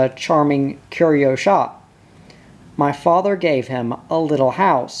opened a charming curio shop. My father gave him a little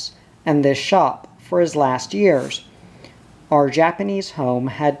house and this shop for his last years. Our Japanese home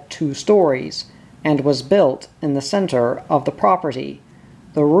had 2 stories and was built in the center of the property.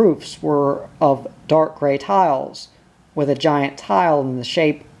 The roofs were of dark gray tiles, with a giant tile in the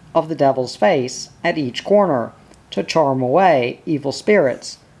shape of the devil's face at each corner to charm away evil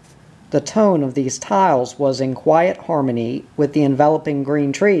spirits. The tone of these tiles was in quiet harmony with the enveloping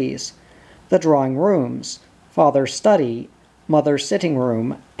green trees. The drawing rooms, father's study, mother's sitting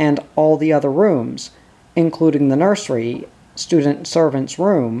room, and all the other rooms, including the nursery, student servant's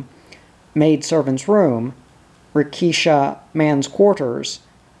room, maid servant's room, rikisha man's quarters,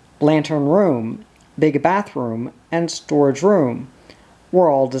 lantern room, big bathroom, and storage room, were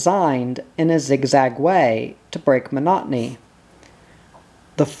all designed in a zigzag way to break monotony.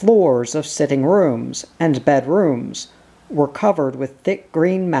 The floors of sitting rooms and bedrooms were covered with thick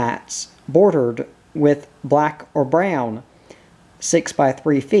green mats bordered with black or brown, 6 by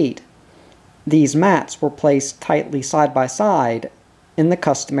 3 feet. These mats were placed tightly side by side in the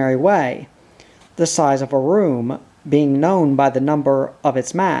customary way, the size of a room being known by the number of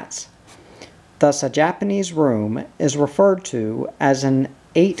its mats. Thus a Japanese room is referred to as an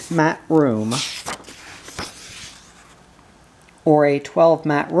 8-mat room or a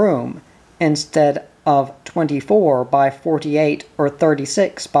 12-mat room instead of 24 by 48 or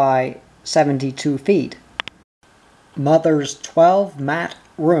 36 by 72 feet. Mother's 12-mat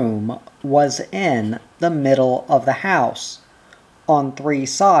room was in the middle of the house. On 3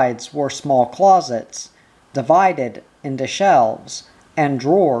 sides were small closets, divided into shelves and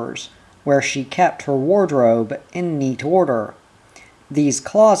drawers, where she kept her wardrobe in neat order. These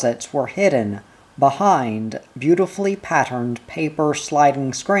closets were hidden behind beautifully patterned paper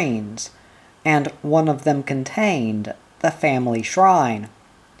sliding screens, and one of them contained the family shrine.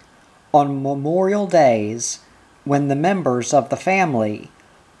 On Memorial Days, when the members of the family,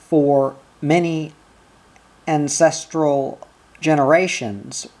 for many ancestral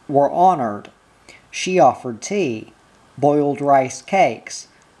generations, were honored, she offered tea, boiled rice cakes,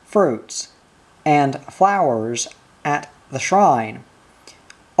 fruits, and flowers at the shrine,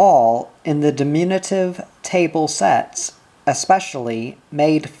 all in the diminutive table sets especially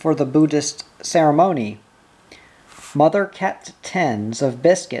made for the Buddhist ceremony. Mother kept tins of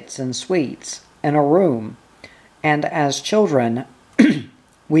biscuits and sweets in a room, and as children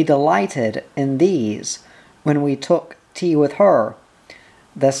we delighted in these when we took tea with her.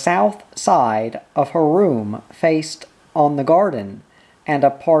 The south side of her room faced on the garden, and a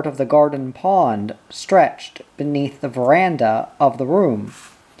part of the garden pond stretched beneath the veranda of the room.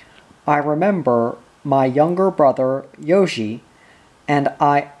 I remember my younger brother Yoshi and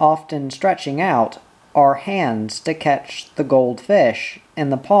I often stretching out our hands to catch the goldfish in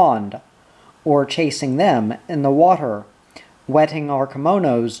the pond, or chasing them in the water, wetting our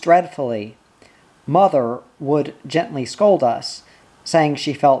kimonos dreadfully. Mother would gently scold us, saying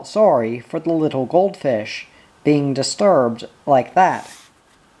she felt sorry for the little goldfish being disturbed like that.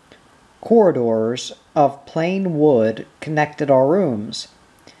 Corridors of plain wood connected our rooms.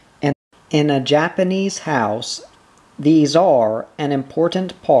 In a Japanese house, these are an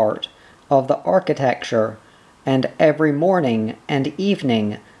important part of the architecture, and every morning and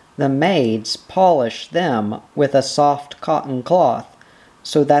evening The maids polish them with a soft cotton cloth,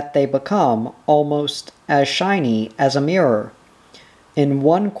 so that they become almost as shiny as a mirror. In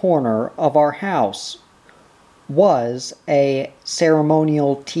one corner of our house was a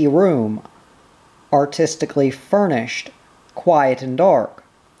ceremonial tea room, artistically furnished, quiet and dark.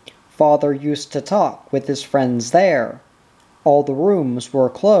 Father used to talk with his friends there. All the rooms were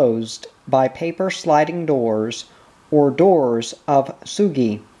closed by paper sliding doors or doors of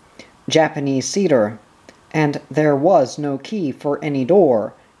sugi, Japanese cedar, and there was no key for any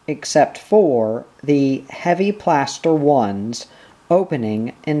door except for the heavy plaster ones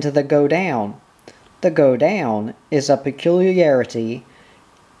opening into the go-down. The go-down is a peculiarity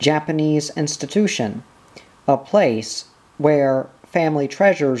Japanese institution, a place where family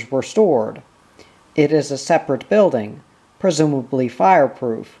treasures were stored. It is a separate building, presumably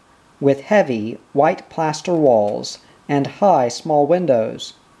fireproof, with heavy white plaster walls and high small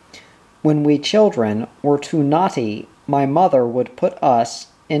windows. When we children were too naughty, my mother would put us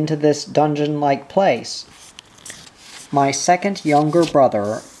into this dungeon-like place. My second younger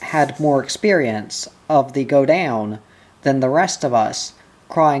brother had more experience of the go-down than the rest of us,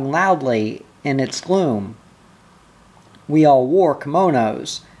 crying loudly in its gloom. We all wore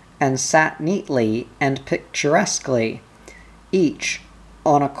kimonos, and sat neatly and picturesquely, each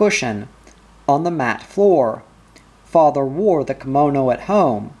on a cushion, on the mat floor. Father wore the kimono at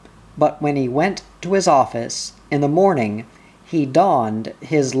home, but when he went to his office in the morning, he donned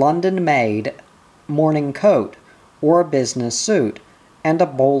his London-made morning coat or a business suit and a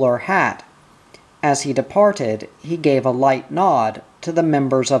bowler hat. As he departed, he gave a light nod to the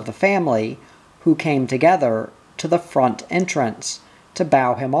members of the family who came together to the front entrance to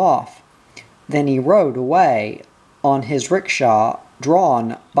bow him off. Then he rode away on his rickshaw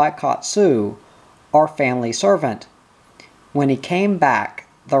drawn by Katsu, our family servant. When he came back,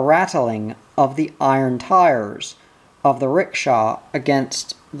 the rattling of the iron tires of the rickshaw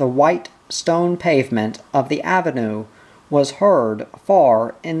against the white stone pavement of the avenue was heard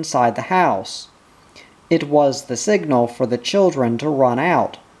far inside the house. It was the signal for the children to run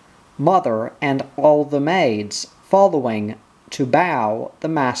out, mother and all the maids following to bow the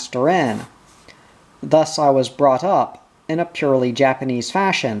master in. Thus I was brought up in a purely Japanese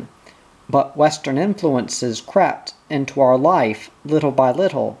fashion, but Western influences crept into our life little by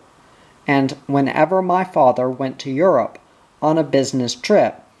little, and whenever my father went to Europe on a business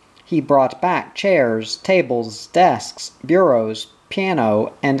trip, he brought back chairs, tables, desks, bureaus,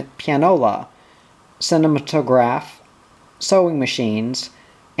 piano and pianola, cinematograph, sewing machines,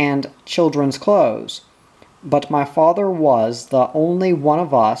 and children's clothes. But my father was the only one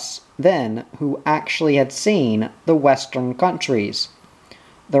of us then who actually had seen the Western countries,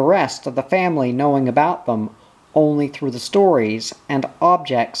 the rest of the family knowing about them only through the stories and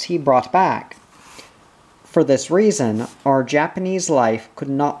objects he brought back. For this reason, our Japanese life could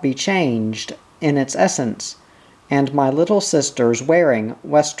not be changed in its essence, and my little sisters wearing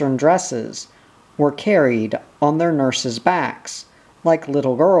Western dresses were carried on their nurses' backs, like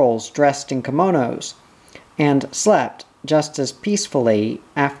little girls dressed in kimonos, and slept just as peacefully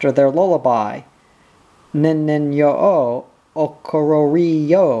after their lullaby, Nin yo okorori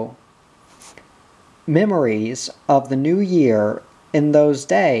yo. Memories of the New Year in those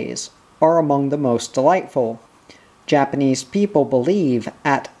days are among the most delightful. Japanese people believe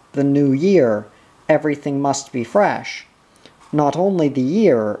at the New Year everything must be fresh. Not only the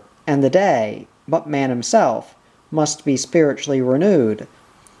year and the day, but man himself must be spiritually renewed.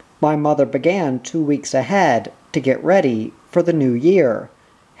 My mother began 2 weeks ahead to get ready for the new year,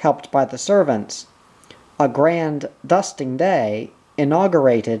 helped by the servants. A grand dusting day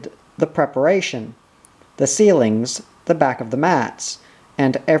inaugurated the preparation. The ceilings, the back of the mats,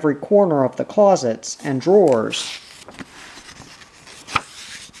 and every corner of the closets and drawers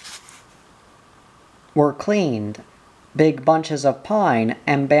were cleaned. Big bunches of pine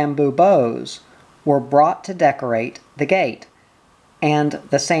and bamboo boughs were brought to decorate the gate, and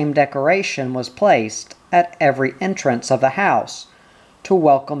the same decoration was placed at every entrance of the house to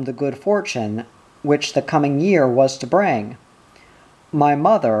welcome the good fortune which the coming year was to bring. My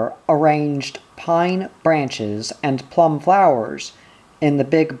mother arranged pine branches and plum flowers in the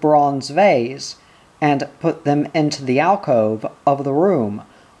big bronze vase and put them into the alcove of the room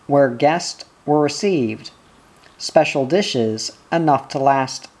where guests were received. Special dishes, enough to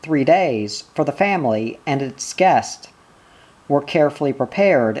last 3 days for the family and its guest, were carefully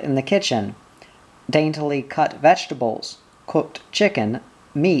prepared in the kitchen. Daintily cut vegetables, cooked chicken,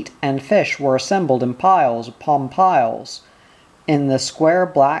 meat, and fish were assembled in piles upon piles, in the square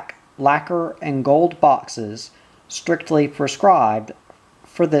black lacquer and gold boxes strictly prescribed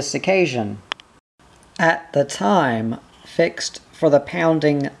for this occasion. At the time fixed for the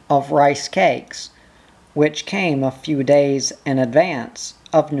pounding of rice cakes, which came a few days in advance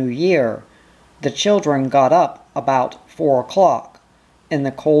of New Year, the children got up about 4 o'clock in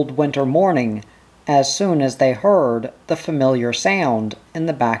the cold winter morning as soon as they heard the familiar sound in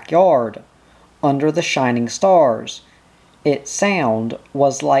the backyard, under the shining stars. Its sound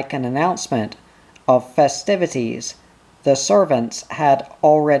was like an announcement of festivities. The servants had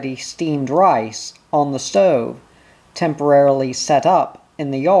already steamed rice on the stove, temporarily set up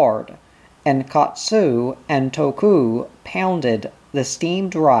in the yard, and Katsu and Toku pounded the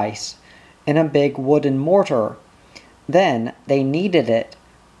steamed rice in a big wooden mortar. Then they kneaded it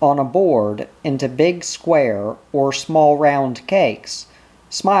on a board into big square or small round cakes,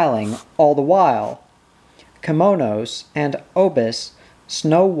 smiling all the while. Kimonos and obis,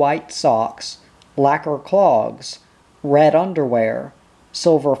 snow-white socks, lacquer clogs, red underwear,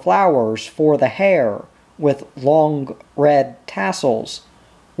 silver flowers for the hair with long red tassels,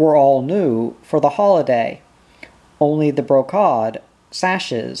 were all new for the holiday. Only the brocade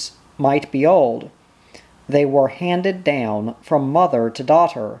sashes might be old. They were handed down from mother to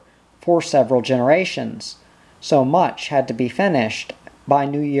daughter for several generations. So much had to be finished by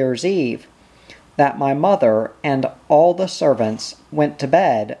New Year's Eve that my mother and all the servants went to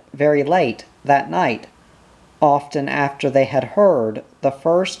bed very late that night, often after they had heard the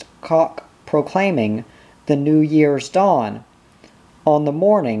first cock proclaiming the New Year's dawn. On the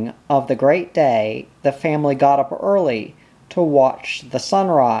morning of the great day, the family got up early to watch the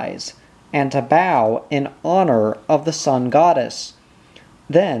sunrise and to bow in honor of the sun goddess.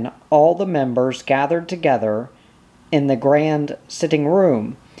 Then all the members gathered together in the grand sitting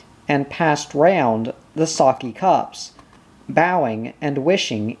room and passed round the sake cups, bowing and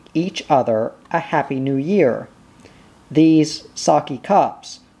wishing each other a happy new year. These sake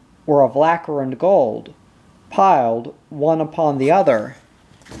cups were of lacquer and gold, piled one upon the other.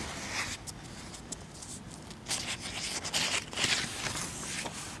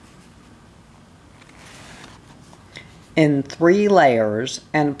 In 3 layers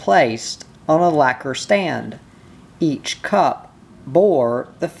and placed on a lacquer stand. Each cup bore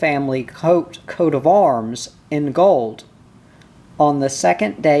the family coat of arms in gold. On the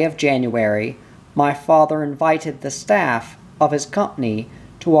 2nd day of January, my father invited the staff of his company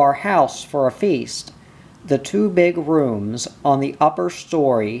to our house for a feast. The 2 big rooms on the upper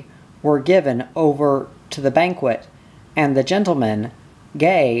story were given over to the banquet, and the gentlemen,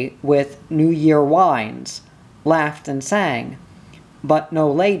 gay with New Year wines, laughed and sang, but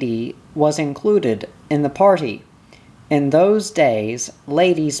no lady was included in the party. In those days,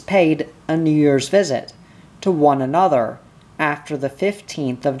 ladies paid a New Year's visit to one another after the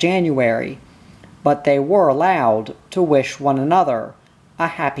 15th of January, but they were allowed to wish one another a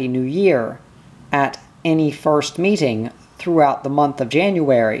Happy New Year at any first meeting throughout the month of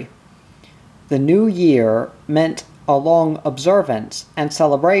January. The New Year meant a long observance and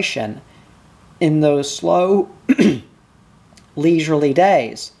celebration in those slow, leisurely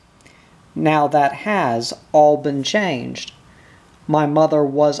days. Now that has all been changed. My mother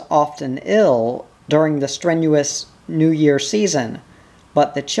was often ill during the strenuous New Year season,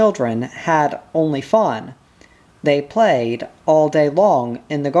 but the children had only fun. They played all day long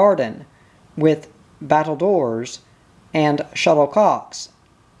in the garden, with battledores and shuttlecocks,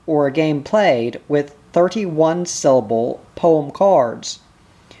 or a game played with 31-syllable poem cards.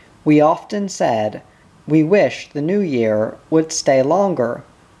 We often said we wished the New Year would stay longer,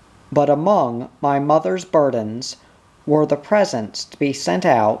 but among my mother's burdens were the presents to be sent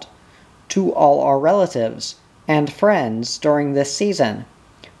out to all our relatives and friends during this season.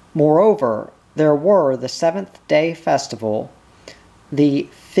 Moreover, there were the 7th-day festival, the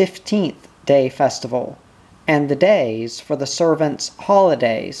 15th-day festival, and the days for the servants'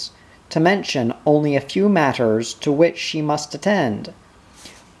 holidays, to mention only a few matters to which she must attend.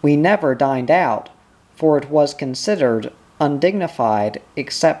 We never dined out, for it was considered undignified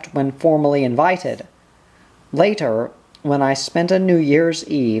except when formally invited. Later, when I spent a New Year's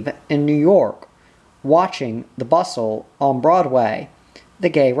Eve in New York, watching the bustle on Broadway, the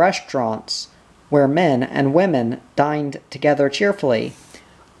gay restaurants, where men and women dined together cheerfully,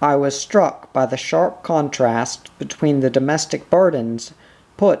 I was struck by the sharp contrast between the domestic burdens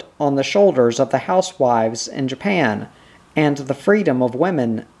put on the shoulders of the housewives in Japan and the freedom of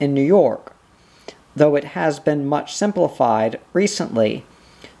women in New York. Though it has been much simplified recently,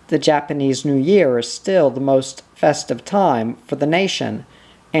 the Japanese New Year is still the most festive time for the nation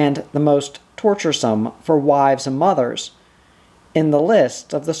and the most torturesome for wives and mothers. In the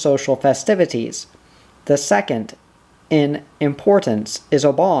list of the social festivities, the second in importance is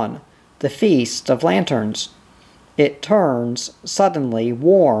Obon, the Feast of Lanterns. It turns suddenly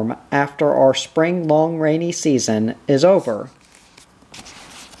warm after our spring-long rainy season is over.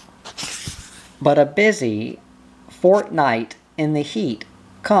 But a busy fortnight in the heat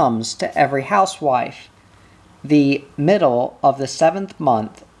comes to every housewife. The middle of the 7th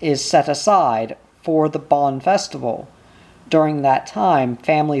month is set aside for the Bon Festival. During that time,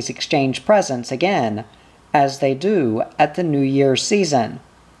 families exchange presents again, as they do at the New Year's season.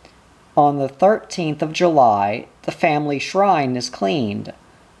 On the 13th of July, the family shrine is cleaned.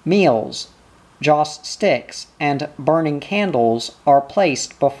 Meals, joss sticks, and burning candles are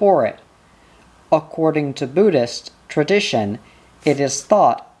placed before it. According to Buddhist tradition, it is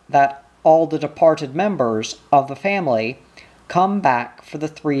thought that all the departed members of the family come back for the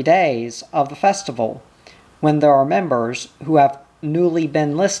 3 days of the festival, when there are members who have newly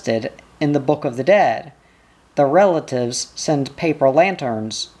been listed in the Book of the Dead. The relatives send paper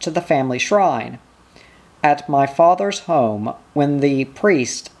lanterns to the family shrine. At my father's home, when the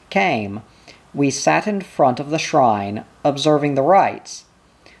priest came, we sat in front of the shrine, observing the rites.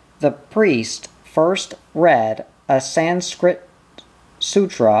 The priest first read a Sanskrit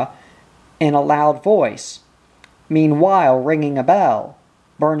sutra in a loud voice, meanwhile ringing a bell,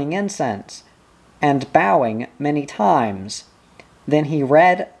 burning incense, and bowing many times. Then he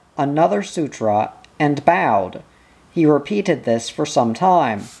read another sutra and bowed. He repeated this for some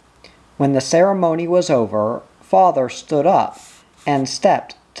time. When the ceremony was over, father stood up and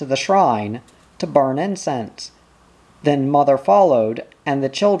stepped to the shrine to burn incense. Then mother followed, and the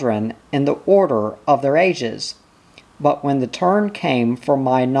children in the order of their ages. But when the turn came for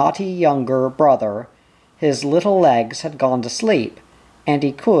my naughty younger brother, his little legs had gone to sleep, and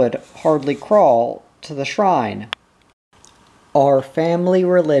he could hardly crawl to the shrine. Our family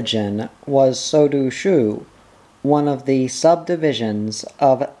religion was Sodu-shu, one of the subdivisions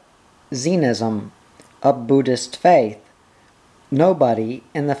of Zennism, a Buddhist faith. Nobody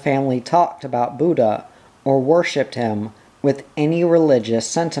in the family talked about Buddha or worshipped him with any religious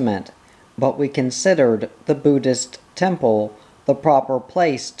sentiment, but we considered the Buddhist temple the proper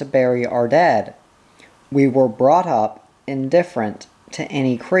place to bury our dead. We were brought up indifferent to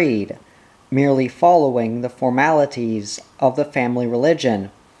any creed, merely following the formalities of the family religion,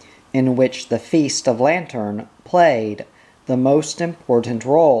 in which the Feast of Lantern played the most important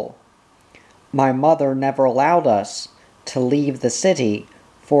role. My mother never allowed us to leave the city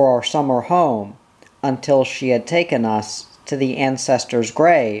for our summer home until she had taken us to the ancestors'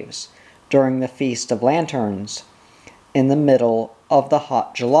 graves during the Feast of Lanterns, in the middle of the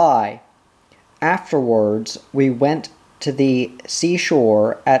hot July. Afterwards, we went to the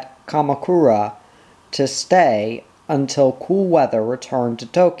seashore at Kamakura to stay until cool weather returned to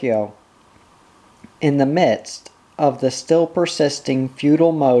Tokyo. In the midst of the still persisting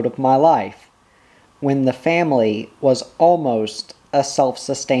feudal mode of my life, when the family was almost a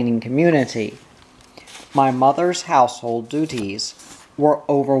self-sustaining community, my mother's household duties were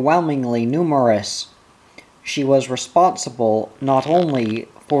overwhelmingly numerous. She was responsible not only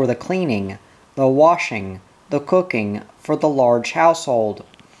for the cleaning, the washing, the cooking for the large household,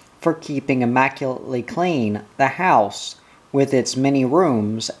 for keeping immaculately clean the house with its many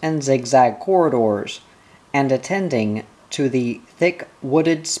rooms and zigzag corridors, and attending to the thick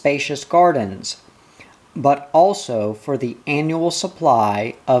wooded spacious gardens, but also for the annual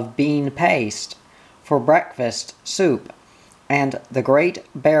supply of bean paste, for breakfast soup, and the great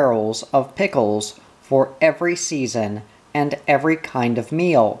barrels of pickles for every season and every kind of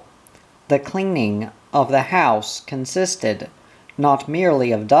meal. The cleaning of the house consisted not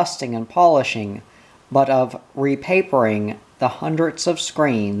merely of dusting and polishing, but of repapering the hundreds of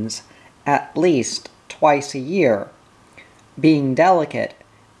screens at least twice a year. Being delicate,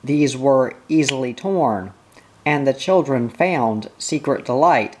 these were easily torn, and the children found secret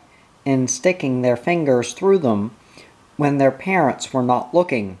delight in sticking their fingers through them when their parents were not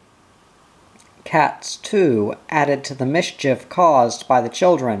looking. Cats, too, added to the mischief caused by the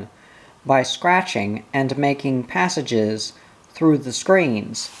children by scratching and making passages through the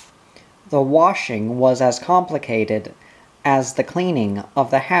screens. The washing was as complicated as the cleaning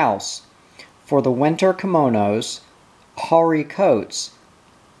of the house, for the winter kimonos, hori coats,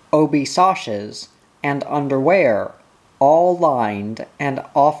 obi sashes, and underwear, all lined and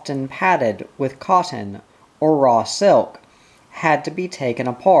often padded with cotton or raw silk, had to be taken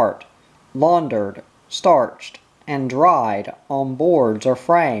apart, laundered, starched, and dried on boards or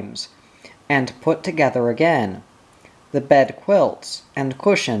frames, and put together again. The bed quilts and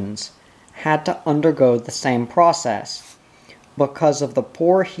cushions had to undergo the same process. Because of the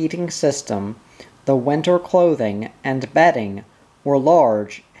poor heating system, The winter clothing and bedding were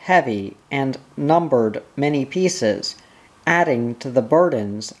large, heavy, and numbered many pieces, adding to the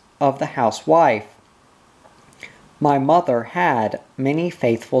burdens of the housewife. My mother had many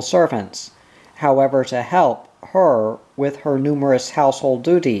faithful servants, however, to help her with her numerous household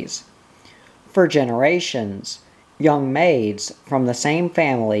duties. For generations, young maids from the same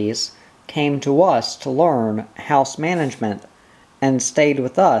families came to us to learn house management and stayed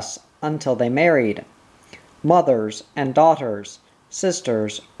with us until they married. Mothers and daughters,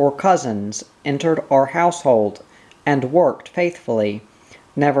 sisters or cousins entered our household and worked faithfully,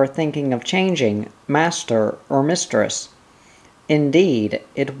 never thinking of changing master or mistress. Indeed,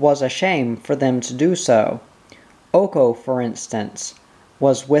 it was a shame for them to do so. Oko, for instance,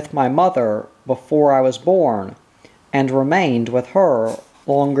 was with my mother before I was born, and remained with her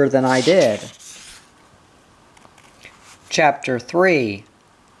longer than I did. Chapter 3.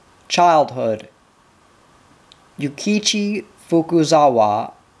 Childhood. Yukichi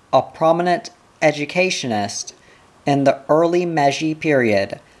Fukuzawa, a prominent educationist in the early Meiji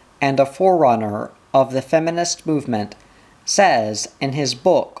period and a forerunner of the feminist movement, says in his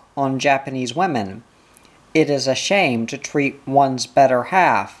book on Japanese women, "It is a shame to treat one's better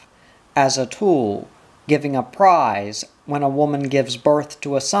half as a tool, giving a prize when a woman gives birth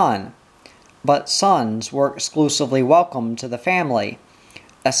to a son. But sons were exclusively welcome to the family,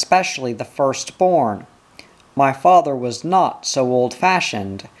 especially the firstborn. My father was not so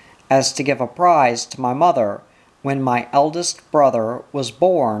old-fashioned as to give a prize to my mother when my eldest brother was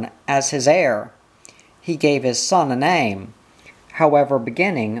born as his heir. He gave his son a name, however,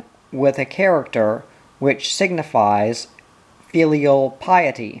 beginning with a character which signifies filial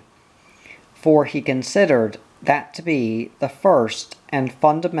piety, for he considered that to be the first and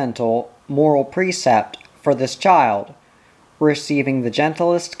fundamental moral precept for this child, receiving the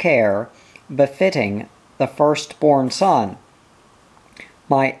gentlest care befitting the firstborn son.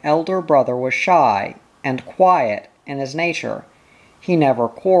 My elder brother was shy and quiet in his nature. He never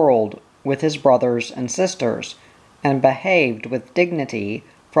quarreled with his brothers and sisters, and behaved with dignity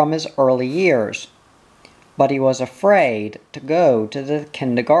from his early years. But he was afraid to go to the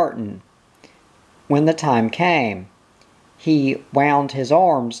kindergarten. When the time came, he wound his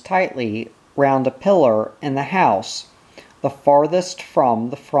arms tightly round a pillar in the house, the farthest from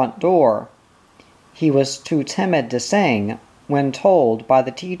the front door. He was too timid to sing when told by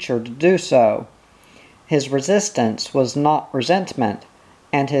the teacher to do so. His resistance was not resentment,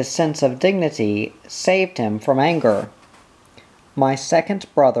 and his sense of dignity saved him from anger. My second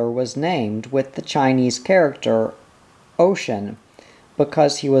brother was named with the Chinese character Ocean,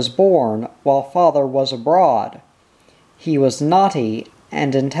 because he was born while father was abroad. He was naughty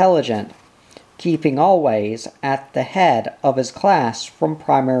and intelligent, keeping always at the head of his class from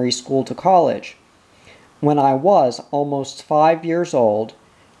primary school to college. When I was almost 5 years old,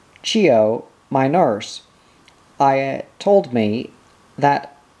 Chio, my nurse, told me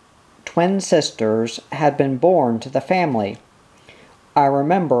that twin sisters had been born to the family. I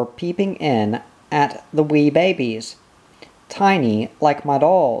remember peeping in at the wee babies, tiny like my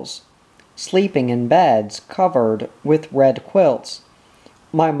dolls, sleeping in beds covered with red quilts.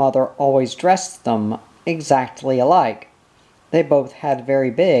 My mother always dressed them exactly alike. They both had very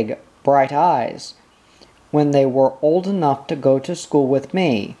big, bright eyes. When they were old enough to go to school with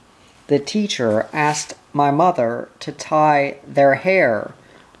me, the teacher asked my mother to tie their hair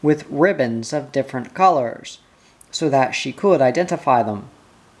with ribbons of different colors, so that she could identify them.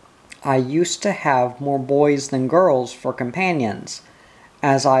 I used to have more boys than girls for companions,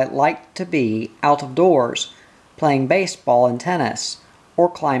 as I liked to be out of doors, playing baseball and tennis, or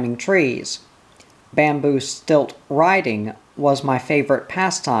climbing trees. Bamboo stilt riding was my favorite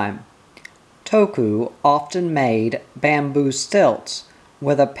pastime. Toku often made bamboo stilts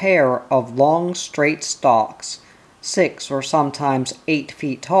with a pair of long straight stalks, 6 or sometimes 8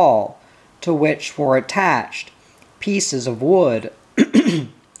 feet tall, to which were attached pieces of wood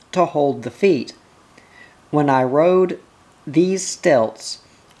to hold the feet. When I rode these stilts,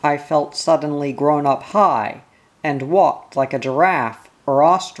 I felt suddenly grown up high, and walked like a giraffe or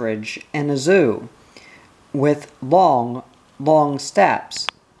ostrich in a zoo, with long, long steps.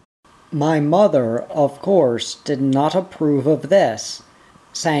 My mother, of course, did not approve of this,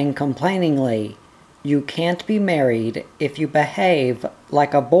 saying complainingly, "You can't be married if you behave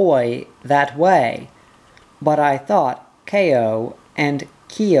like a boy that way." But I thought Keo and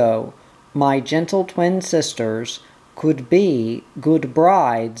Kyo, my gentle twin sisters, could be good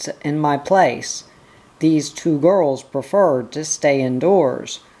brides in my place. These 2 girls preferred to stay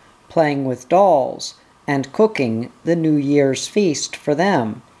indoors, playing with dolls and cooking the New Year's feast for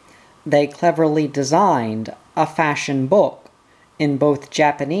them. they cleverly designed a fashion book in both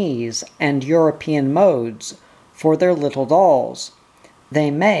Japanese and European modes for their little dolls. They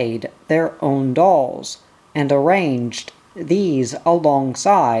made their own dolls and arranged these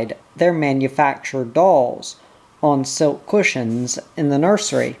alongside their manufactured dolls on silk cushions in the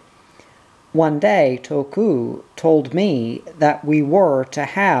nursery. One day Toku told me that we were to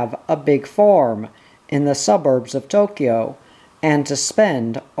have a big farm in the suburbs of Tokyo and to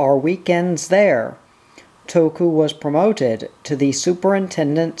spend our weekends there. Toku was promoted to the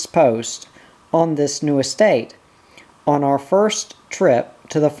superintendent's post on this new estate. On our first trip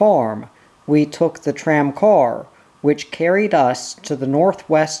to the farm, we took the tram car, which carried us to the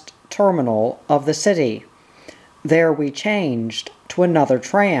northwest terminal of the city. There we changed to another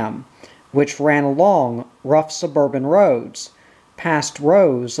tram, which ran along rough suburban roads, past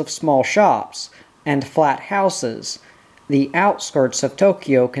rows of small shops and flat houses. The outskirts of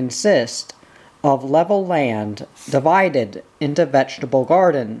Tokyo consist of level land divided into vegetable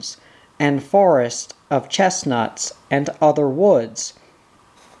gardens and forests of chestnuts and other woods,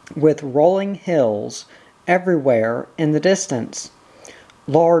 with rolling hills everywhere in the distance.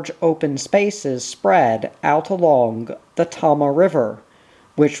 Large open spaces spread out along the Tama River,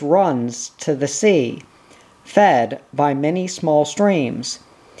 which runs to the sea, fed by many small streams.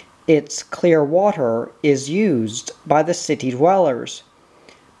 Its clear water is used by the city dwellers.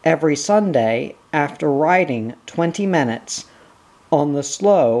 Every Sunday, after riding 20 minutes on the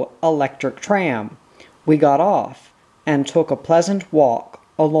slow electric tram, we got off and took a pleasant walk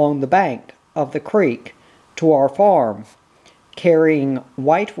along the bank of the creek to our farm, carrying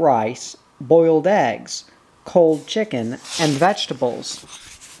white rice, boiled eggs, cold chicken, and vegetables,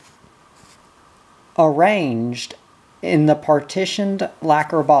 arranged in the partitioned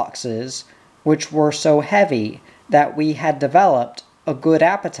lacquer boxes, which were so heavy that we had developed a good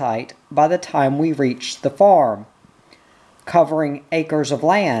appetite by the time we reached the farm. Covering acres of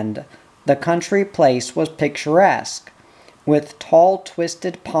land, the country place was picturesque, with tall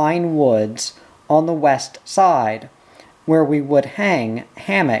twisted pine woods on the west side, where we would hang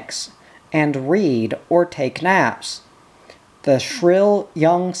hammocks and read or take naps. The shrill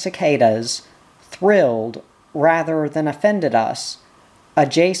young cicadas thrilled rather than offended us.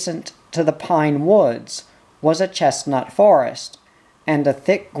 Adjacent to the pine woods was a chestnut forest and a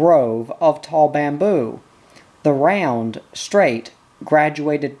thick grove of tall bamboo, the round, straight,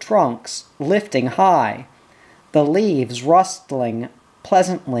 graduated trunks lifting high, the leaves rustling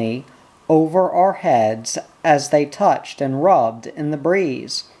pleasantly over our heads as they touched and rubbed in the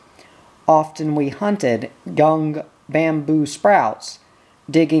breeze. Often we hunted young bamboo sprouts,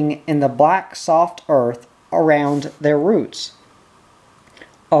 digging in the black soft earth around their roots.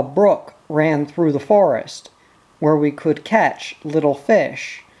 A brook ran through the forest, where we could catch little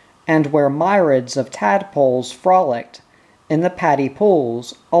fish, and where myriads of tadpoles frolicked in the paddy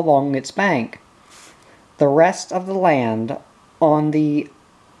pools along its bank. The rest of the land on the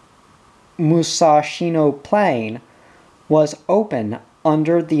Musashino Plain was open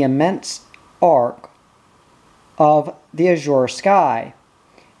under the immense arc of the azure sky.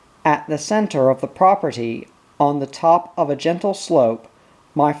 At the center of the property, on the top of a gentle slope,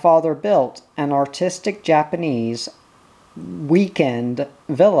 my father built an artistic Japanese weekend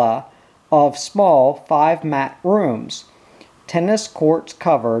villa of small 5-mat rooms, tennis courts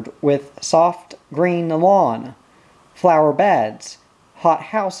covered with soft green lawn, flower beds, hot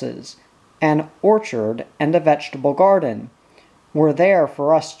houses, an orchard, and a vegetable garden were there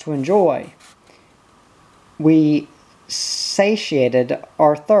for us to enjoy. We satiated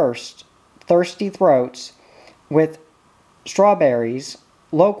our thirsty throats with strawberries,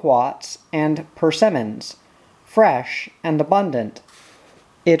 loquats, and persimmons, fresh and abundant.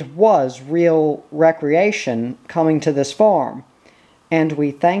 It was real recreation coming to this farm, and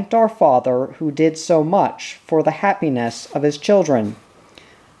we thanked our father who did so much for the happiness of his children.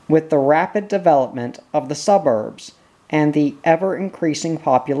 With the rapid development of the suburbs and the ever-increasing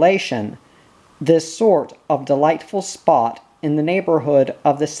population, this sort of delightful spot in the neighborhood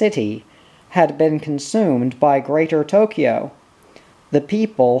of the city had been consumed by Greater Tokyo. The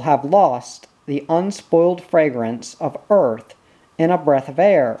people have lost the unspoiled fragrance of earth in a breath of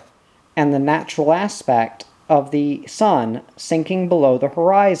air, and the natural aspect of the sun sinking below the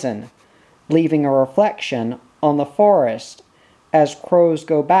horizon, leaving a reflection on the forest as crows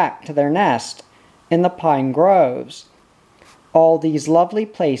go back to their nest in the pine groves. All these lovely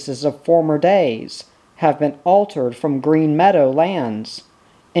places of former days have been altered from green meadow lands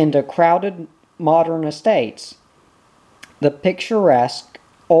into crowded modern estates. The picturesque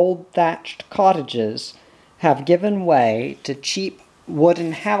old thatched cottages have given way to cheap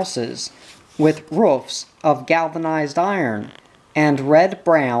wooden houses with roofs of galvanized iron and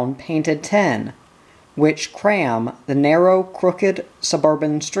red-brown painted tin, which cram the narrow, crooked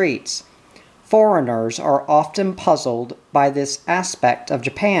suburban streets. Foreigners are often puzzled by this aspect of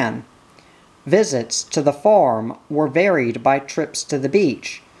Japan. Visits to the farm were varied by trips to the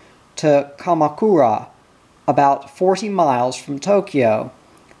beach, to Kamakura, about 40 miles from Tokyo.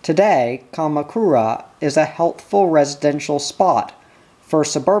 Today, Kamakura is a healthful residential spot for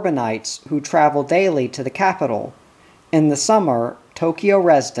suburbanites who travel daily to the capital. In the summer, Tokyo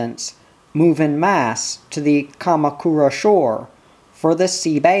residents move en masse to the Kamakura shore for the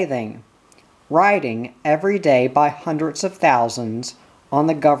sea bathing, riding every day by hundreds of thousands on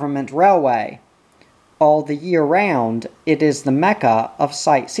the government railway. All the year round, it is the mecca of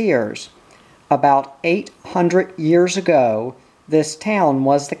sightseers. About 800 years ago, this town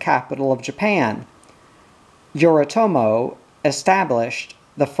was the capital of Japan. Yoritomo established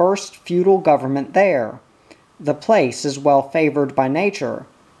the first feudal government there. The place is well favored by nature,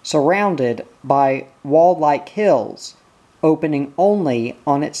 surrounded by wall-like hills, opening only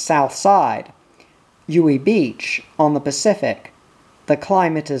on its south side. Ue Beach on the Pacific. The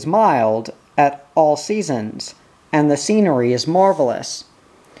climate is mild at all seasons, and the scenery is marvelous.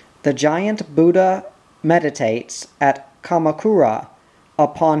 The giant Buddha meditates at Kamakura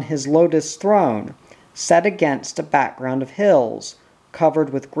upon his lotus throne, set against a background of hills,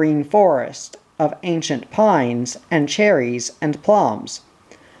 covered with green forest of ancient pines and cherries and plums.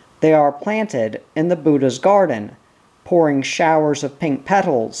 They are planted in the Buddha's garden, pouring showers of pink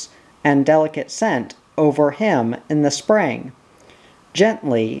petals and delicate scent over him in the spring.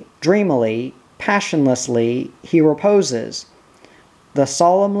 Gently, dreamily, passionlessly he reposes. The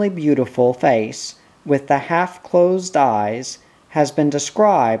solemnly beautiful face with the half-closed eyes has been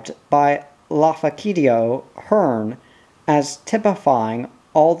described by Lafakidio Hearn as typifying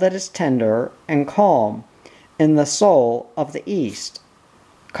all that is tender and calm in the soul of the East.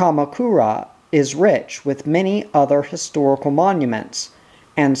 Kamakura is rich with many other historical monuments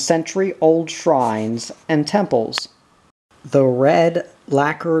and century-old shrines and temples. The red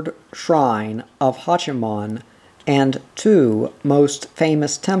lacquered shrine of Hachiman and two most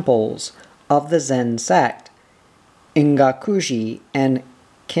famous temples of the Zen sect, Ingakuji and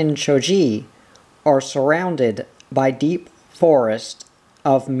Kinchoji, are surrounded by deep forest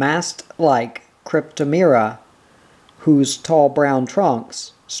of mast-like cryptomera, whose tall brown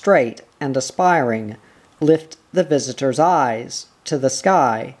trunks, straight and aspiring, lift the visitor's eyes to the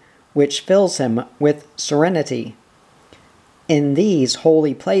sky, which fills him with serenity. In these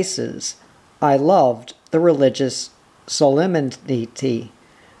holy places, I loved the religious solemnity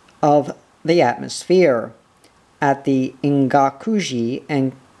of the atmosphere. At the Ingakuji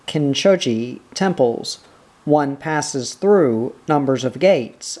and Kinchoji temples, one passes through numbers of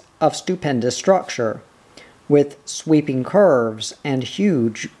gates of stupendous structure, with sweeping curves and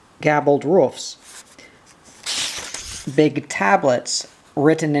huge gabled roofs. Big tablets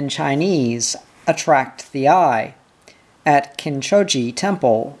written in Chinese attract the eye. At Kinchoji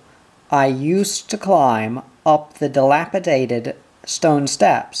Temple, I used to climb up the dilapidated stone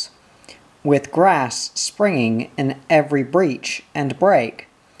steps, with grass springing in every breach and break,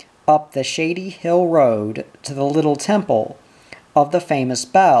 up the shady hill road to the little temple of the famous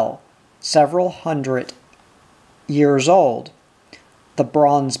bell, several hundred years old. The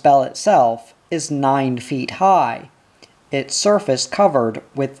bronze bell itself is 9 feet high, its surface covered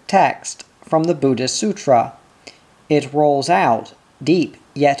with text from the Buddhist Sutra. It rolls out deep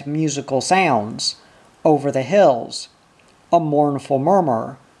yet musical sounds over the hills, a mournful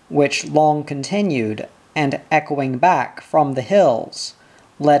murmur which long continued and echoing back from the hills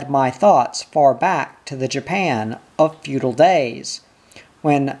led my thoughts far back to the Japan of feudal days,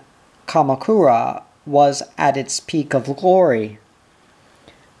 when Kamakura was at its peak of glory.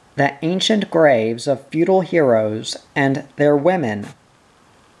 The ancient graves of feudal heroes and their women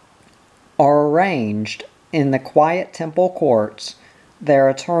are arranged in the quiet temple courts, their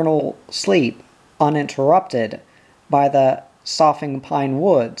eternal sleep uninterrupted by the soughing pine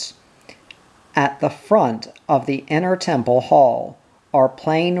woods. At the front of the inner temple hall are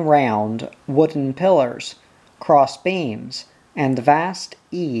plain round wooden pillars, cross beams, and vast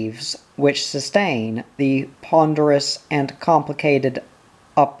eaves which sustain the ponderous and complicated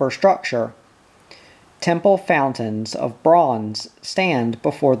upper structure. Temple fountains of bronze stand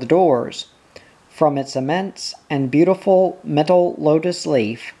before the doors. From its immense and beautiful metal lotus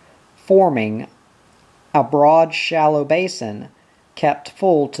leaf, forming a broad shallow basin, kept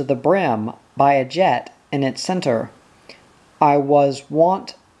full to the brim by a jet in its center, I was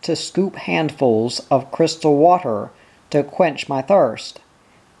wont to scoop handfuls of crystal water to quench my thirst.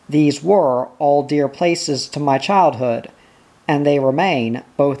 These were all dear places to my childhood, and they remain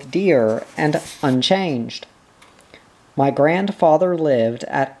both dear and unchanged. My grandfather lived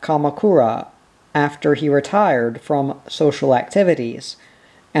at Kamakura after he retired from social activities,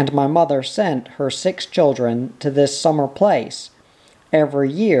 and my mother sent her 6 children to this summer place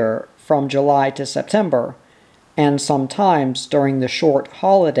every year from July to September, and sometimes during the short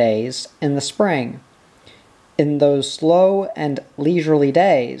holidays in the spring. In those slow and leisurely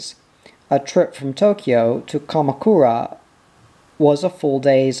days, a trip from Tokyo to Kamakura was a full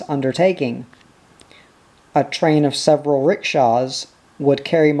day's undertaking. A train of several rickshaws would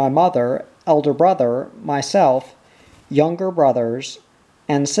carry my mother, elder brother, myself, younger brothers,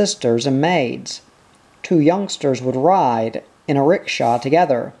 and sisters and maids. 2 youngsters would ride in a rickshaw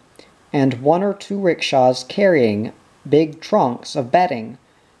together, and 1 or 2 rickshaws carrying big trunks of bedding,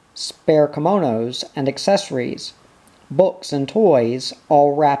 spare kimonos and accessories, books and toys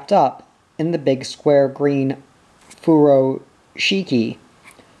all wrapped up in the big square green furoshiki,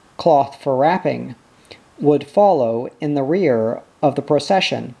 cloth for wrapping, would follow in the rear of the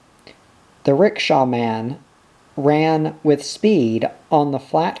procession. The rickshaw man ran with speed on the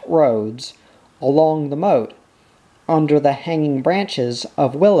flat roads along the moat, under the hanging branches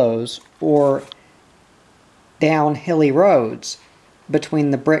of willows, or down hilly roads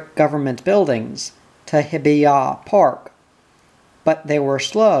between the brick government buildings to Hibiya Park. But they were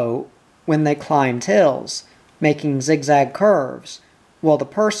slow when they climbed hills, making zigzag curves, while the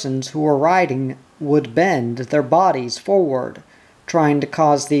persons who were riding would bend their bodies forward, trying to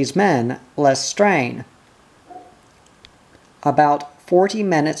cause these men less strain. About 40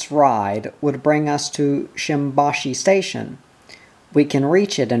 minutes' ride would bring us to Shimbashi Station. We can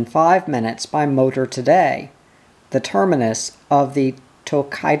reach it in 5 minutes by motor today, the terminus of the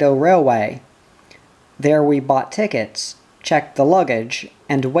Tokaido Railway. There we bought tickets, checked the luggage,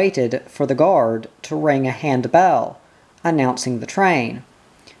 and waited for the guard to ring a handbell, announcing the train.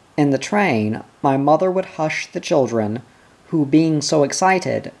 In the train, my mother would hush the children, who, being so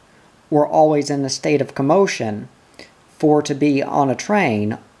excited, were always in a state of commotion, for to be on a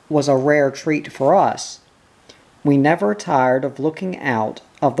train was a rare treat for us. We never tired of looking out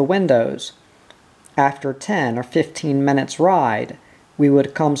of the windows. After 10 or 15 minutes' ride, we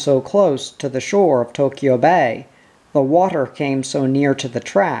would come so close to the shore of Tokyo Bay, the water came so near to the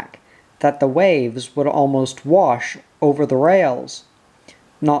track, that the waves would almost wash over the rails.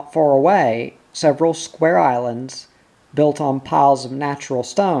 Not far away, several square islands, built on piles of natural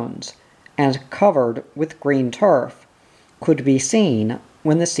stones, and covered with green turf, could be seen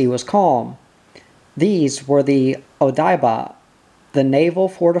when the sea was calm. These were the Odaiba, the naval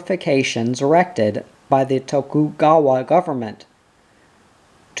fortifications erected by the Tokugawa government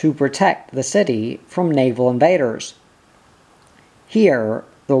to protect the city from naval invaders. Here,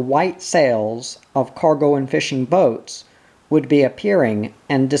 the white sails of cargo and fishing boats would be appearing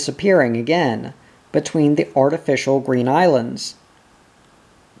and disappearing again between the artificial green islands.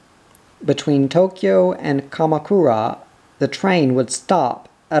 Between Tokyo and Kamakura, the train would stop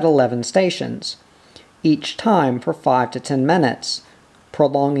at 11 stations, each time for 5 to 10 minutes,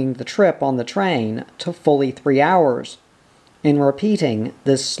 prolonging the trip on the train to fully 3 hours. In repeating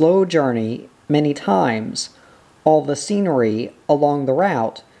this slow journey many times, all the scenery along the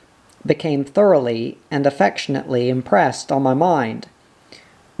route became thoroughly and affectionately impressed on my mind.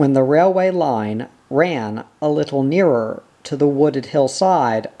 When the railway line ran a little nearer to the wooded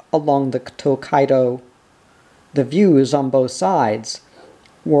hillside along the Tokaido, the views on both sides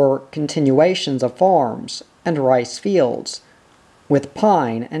were continuations of farms and rice fields, with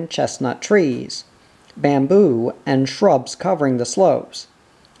pine and chestnut trees, bamboo and shrubs covering the slopes.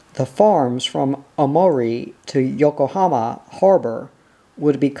 The farms from Omori to Yokohama harbor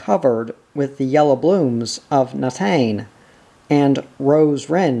would be covered with the yellow blooms of natane, and rose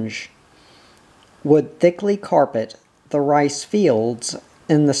ringe would thickly carpet the rice fields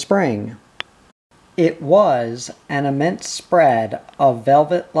in the spring. It was an immense spread of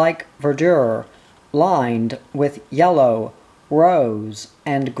velvet-like verdure, lined with yellow, rose,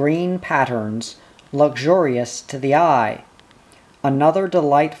 and green patterns, luxurious to the eye. Another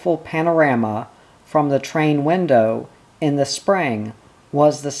delightful panorama from the train window in the spring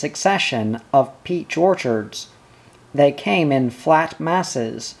was the succession of peach orchards. They came in flat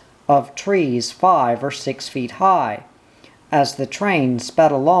masses of trees 5 or 6 feet high. As the train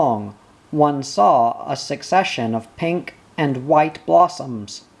sped along, one saw a succession of pink and white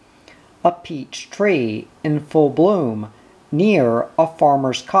blossoms. A peach tree in full bloom near a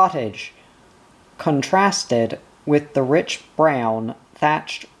farmer's cottage contrasted with the rich brown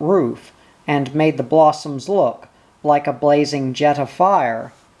thatched roof and made the blossoms look like a blazing jet of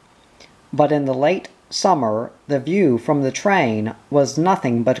fire. But in the late summer, the view from the train was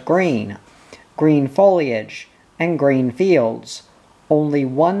nothing but green, green foliage, and green fields. Only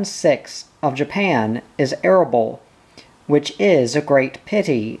 1/6 of Japan is arable, which is a great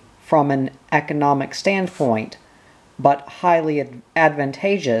pity from an economic standpoint, but highly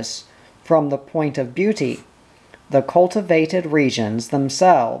advantageous from the point of beauty. The cultivated regions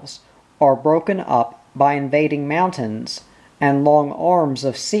themselves are broken up by invading mountains and long arms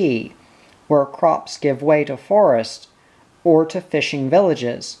of sea, where crops give way to forest or to fishing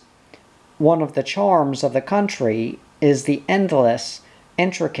villages. One of the charms of the country is the endless,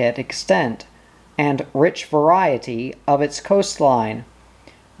 intricate extent and rich variety of its coastline.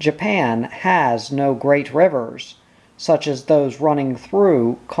 Japan has no great rivers, such as those running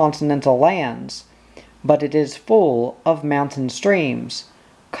through continental lands, but it is full of mountain streams,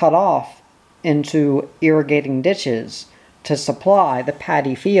 cut off into irrigating ditches to supply the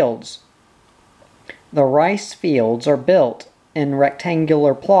paddy fields. The rice fields are built in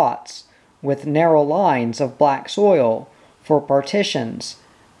rectangular plots with narrow lines of black soil for partitions,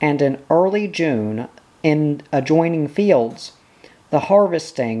 and in early June, in adjoining fields, the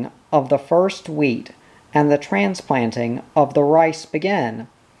harvesting of the first wheat and the transplanting of the rice begin.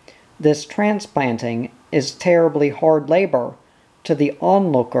 This transplanting is terribly hard labor. To the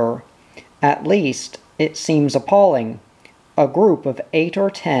onlooker, at least, it seems appalling. A group of 8 or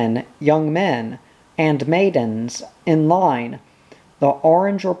 10 young men and maidens in line, the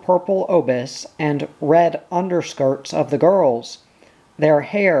orange or purple obis and red underskirts of the girls, their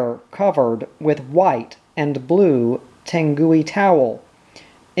hair covered with white and blue tengui towel,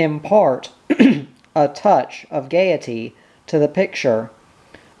 impart a touch of gaiety to the picture,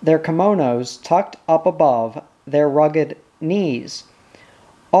 their kimonos tucked up above their rugged knees.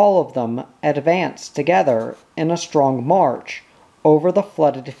 All of them advance together in a strong march over the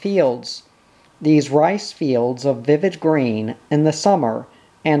flooded fields, these rice fields of vivid green in the summer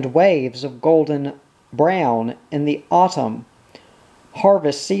and waves of golden brown in the autumn.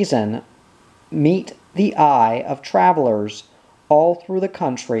 Harvest season meet the eye of travelers all through the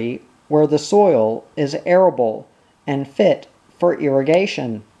country where the soil is arable and fit for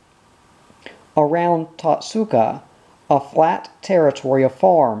irrigation. Around Totsuka, a flat territory of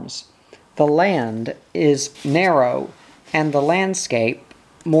farms, the land is narrow and the landscape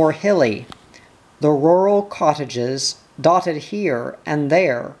more hilly. The rural cottages dotted here and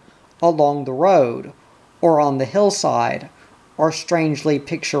there along the road or on the hillside are strangely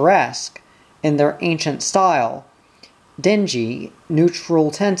picturesque in their ancient style, dingy,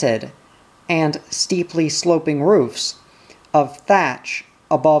 neutral-tinted, and steeply sloping roofs of thatch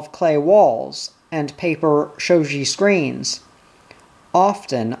above clay walls and paper shoji screens.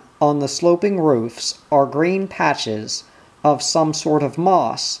 Often on the sloping roofs are green patches of some sort of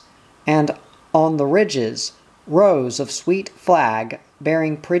moss, and on the ridges rows of sweet flag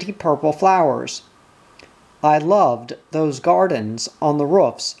bearing pretty purple flowers. I loved those gardens on the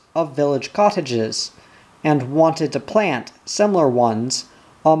roofs of village cottages, and wanted to plant similar ones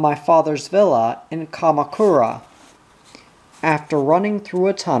on my father's villa in Kamakura. After running through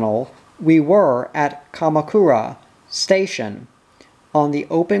a tunnel, we were at Kamakura Station. On the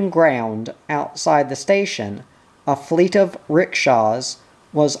open ground outside the station, a fleet of rickshaws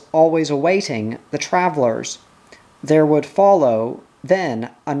was always awaiting the travelers. There would follow then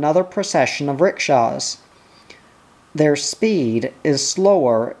another procession of rickshaws. Their speed is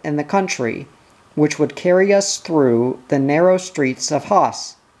slower in the country, which would carry us through the narrow streets of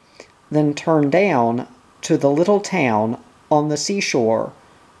Has, then turn down to the little town on the seashore,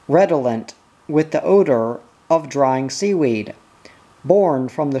 redolent with the odor of drying seaweed, borne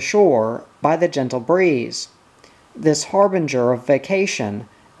from the shore by the gentle breeze. This harbinger of vacation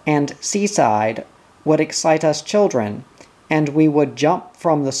and seaside would excite us children, and we would jump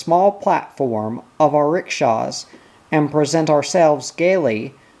from the small platform of our rickshaws and present ourselves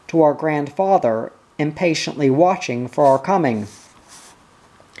gaily to our grandfather, impatiently watching for our coming.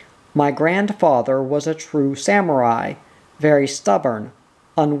 My grandfather was a true samurai, very stubborn,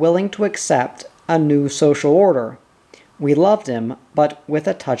 unwilling to accept a new social order. We loved him, but with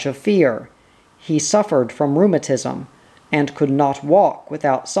a touch of fear. He suffered from rheumatism, and could not walk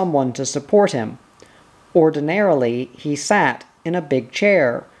without someone to support him. Ordinarily, he sat in a big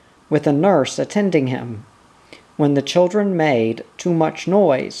chair, with a nurse attending him. When the children made too much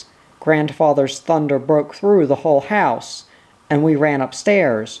noise, grandfather's thunder broke through the whole house, and we ran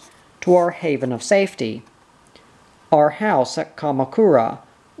upstairs to our haven of safety. Our house at Kamakura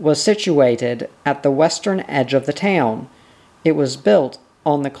was situated at the western edge of the town. It was built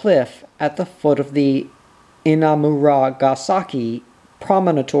on the cliff at the foot of the Inamuragasaki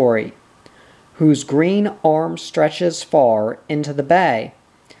Promontory, whose green arm stretches far into the bay.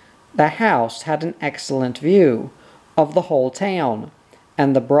 The house had an excellent view of the whole town,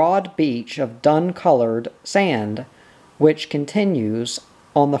 and the broad beach of dun-colored sand, which continues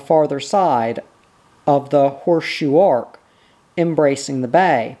on the farther side of the horseshoe arc, embracing the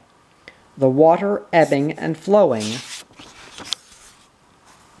bay, the water ebbing and flowing,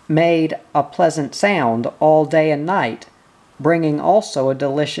 made a pleasant sound all day and night, bringing also a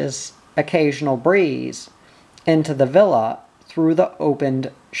delicious occasional breeze into the villa through the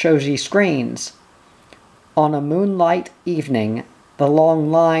opened shoji screens. On a moonlight evening, the long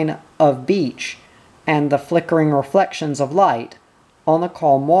line of beach and the flickering reflections of light on the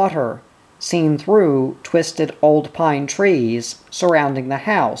calm water, seen through twisted old pine trees surrounding the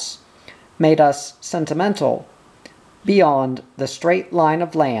house, made us sentimental. Beyond the straight line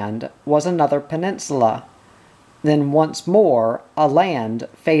of land was another peninsula, then once more a land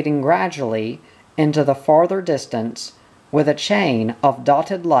fading gradually into the farther distance, with a chain of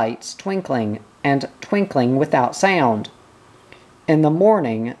dotted lights twinkling and twinkling without sound. In the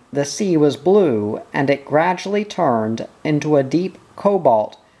morning the sea was blue, and it gradually turned into a deep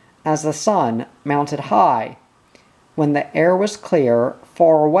cobalt as the sun mounted high. When the air was clear,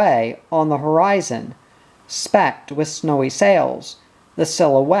 far away on the horizon, specked with snowy sails, the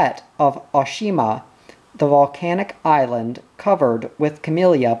silhouette of Oshima, the volcanic island covered with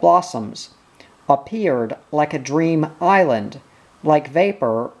camellia blossoms, appeared like a dream island, like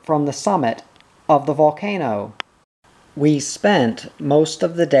vapor from the summit of the volcano. We spent most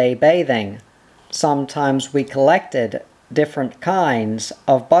of the day bathing. Sometimes we collected different kinds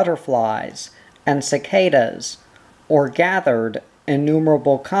of butterflies and cicadas, or gathered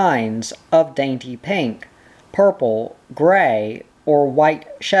innumerable kinds of dainty pink, purple, gray, or white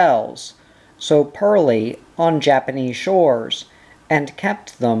shells, so pearly on Japanese shores, and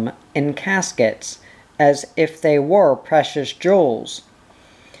kept them in caskets as if they were precious jewels.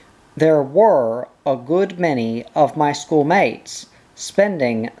 There were a good many of my schoolmates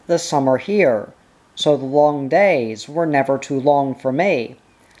spending the summer here, so the long days were never too long for me.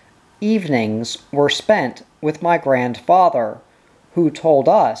 Evenings were spent with my grandfather, who told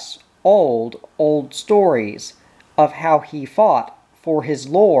us old stories of how he fought for his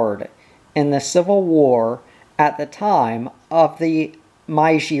lord in the Civil War at the time of the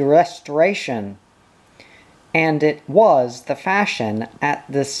Meiji Restoration. And it was the fashion at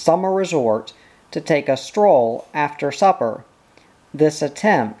this summer resort to take a stroll after supper. This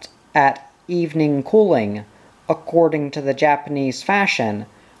attempt at evening cooling, according to the Japanese fashion,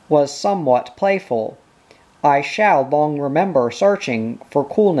 was somewhat playful. I shall long remember searching for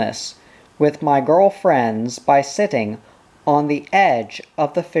coolness with my girl friends by sitting on the edge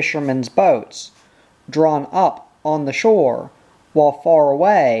of the fishermen's boats, drawn up on the shore, while far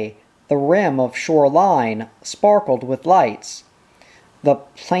away the rim of shoreline sparkled with lights. The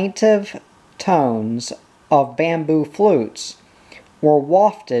plaintive tones of bamboo flutes were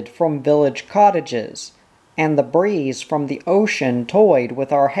wafted from village cottages, and the breeze from the ocean toyed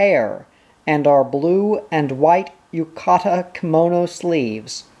with our hair and our blue and white yukata kimono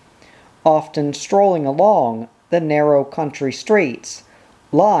sleeves. Often strolling along the narrow country streets,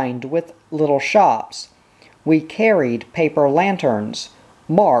 lined with little shops, we carried paper lanterns,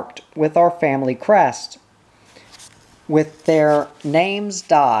 marked with our family crest, with their names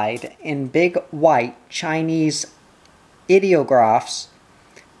dyed in big white Chinese ideographs.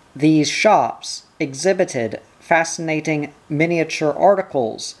 These shops exhibited fascinating miniature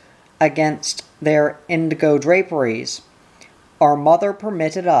articles against their indigo draperies. Our mother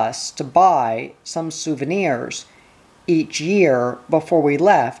permitted us to buy some souvenirs each year before we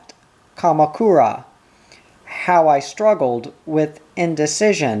left Kamakura. How I struggled with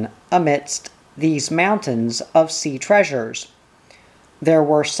indecision amidst these mountains of sea treasures. There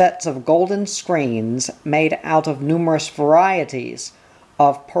were sets of golden screens made out of numerous varieties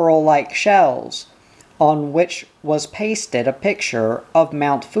of pearl-like shells, on which was pasted a picture of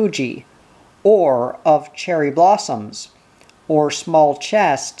Mount Fuji, or of cherry blossoms, or small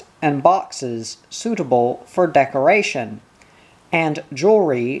chests and boxes suitable for decoration, and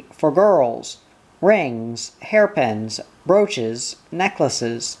jewelry for girls, rings, hairpins, brooches,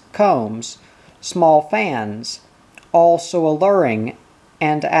 necklaces, combs, small fans, all so alluring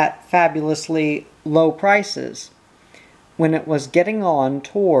and at fabulously low prices. When it was getting on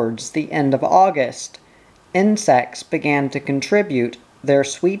towards the end of August, insects began to contribute their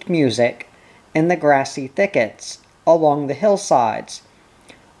sweet music in the grassy thickets along the hillsides.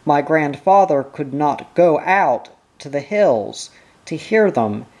 My grandfather could not go out to the hills to hear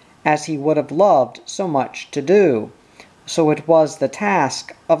them, as he would have loved so much to do, so it was the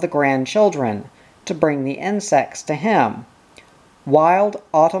task of the grandchildren to bring the insects to him. Wild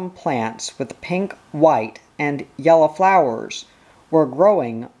autumn plants with pink, white, and yellow flowers were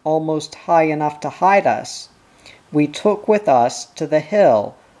growing almost high enough to hide us. We took with us to the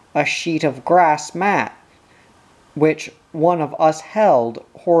hill a sheet of grass mat, which one of us held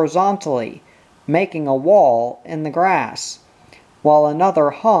horizontally, making a wall in the grass, while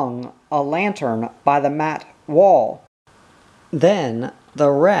another hung a lantern by the mat wall. Then the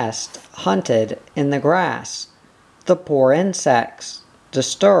rest hunted in the grass. The poor insects,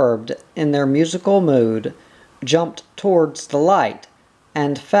 disturbed in their musical mood, jumped towards the light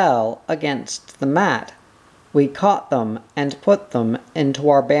and fell against the mat. We caught them and put them into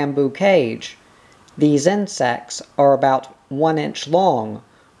our bamboo cage. These insects are about 1 inch long,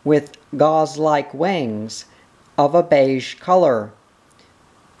 with gauze-like wings of a beige color.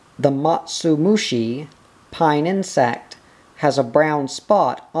 The matsumushi, pine insect, has a brown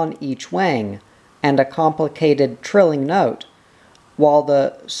spot on each wing and a complicated trilling note, while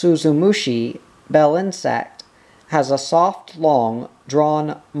the suzumushi, bell insect, has a soft, long,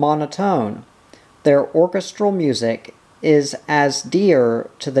 drawn monotone. Their orchestral music is as dear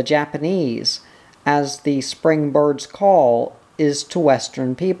to the Japanese as the spring bird's call is to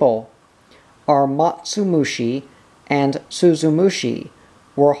Western people. Our matsumushi and suzumushi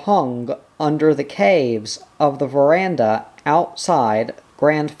were hung under the caves of the veranda outside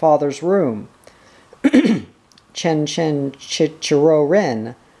grandfather's room.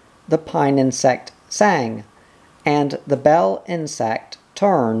 Ch1-3, the pine insect, sang, and the bell insect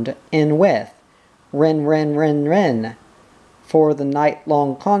turned in with rin rin rin rin for the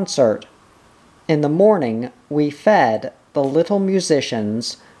night-long concert. In the morning we fed the little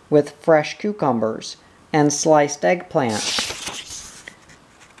musicians with fresh cucumbers and sliced eggplant.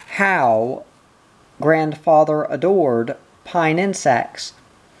 How grandfather adored pine insects.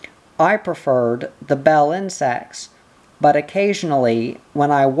 I preferred the bell insects, but occasionally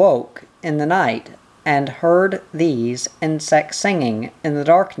when I woke in the night and heard these insects singing in the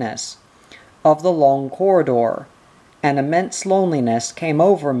darkness of the long corridor, an immense loneliness came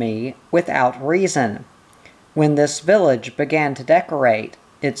over me without reason. When this village began to decorate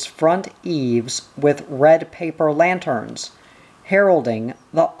its front eaves with red paper lanterns, heralding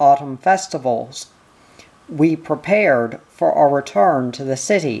the autumn festivals, we prepared for our return to the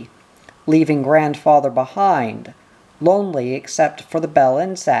city, leaving grandfather behind, lonely except for the bell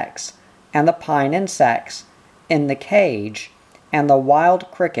insects and the pine insects in the cage and the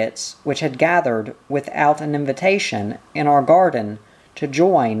wild crickets which had gathered without an invitation in our garden to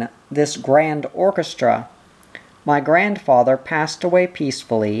join this grand orchestra. My grandfather passed away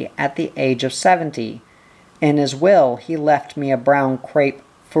peacefully at the age of 70. In his will he left me a brown crepe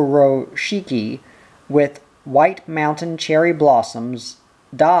furoshiki with white mountain cherry blossoms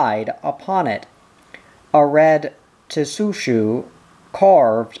dyed upon it, a red tsushu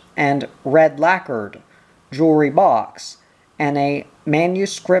carved and red lacquered jewelry box, and a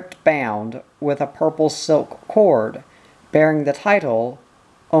manuscript bound with a purple silk cord, bearing the title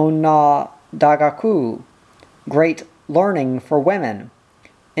Onna Dagaku, Great Learning for Women,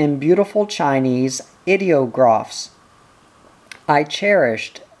 in beautiful Chinese ideographs. I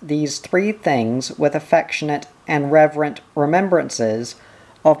cherished these 3 things with affectionate and reverent remembrances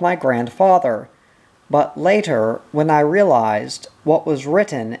of my grandfather, but later, when I realized what was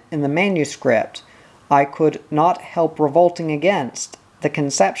written in the manuscript, I could not help revolting against the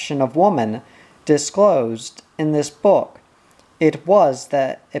conception of woman disclosed in this book. It was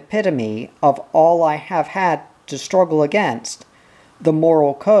the epitome of all I have had to struggle against, the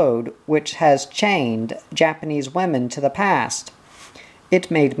moral code which has chained Japanese women to the past.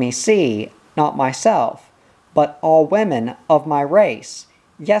 It made me see, not myself, but all women of my race,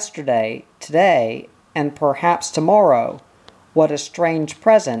 yesterday, today, and perhaps tomorrow, what a strange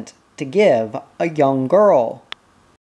present to give a young girl.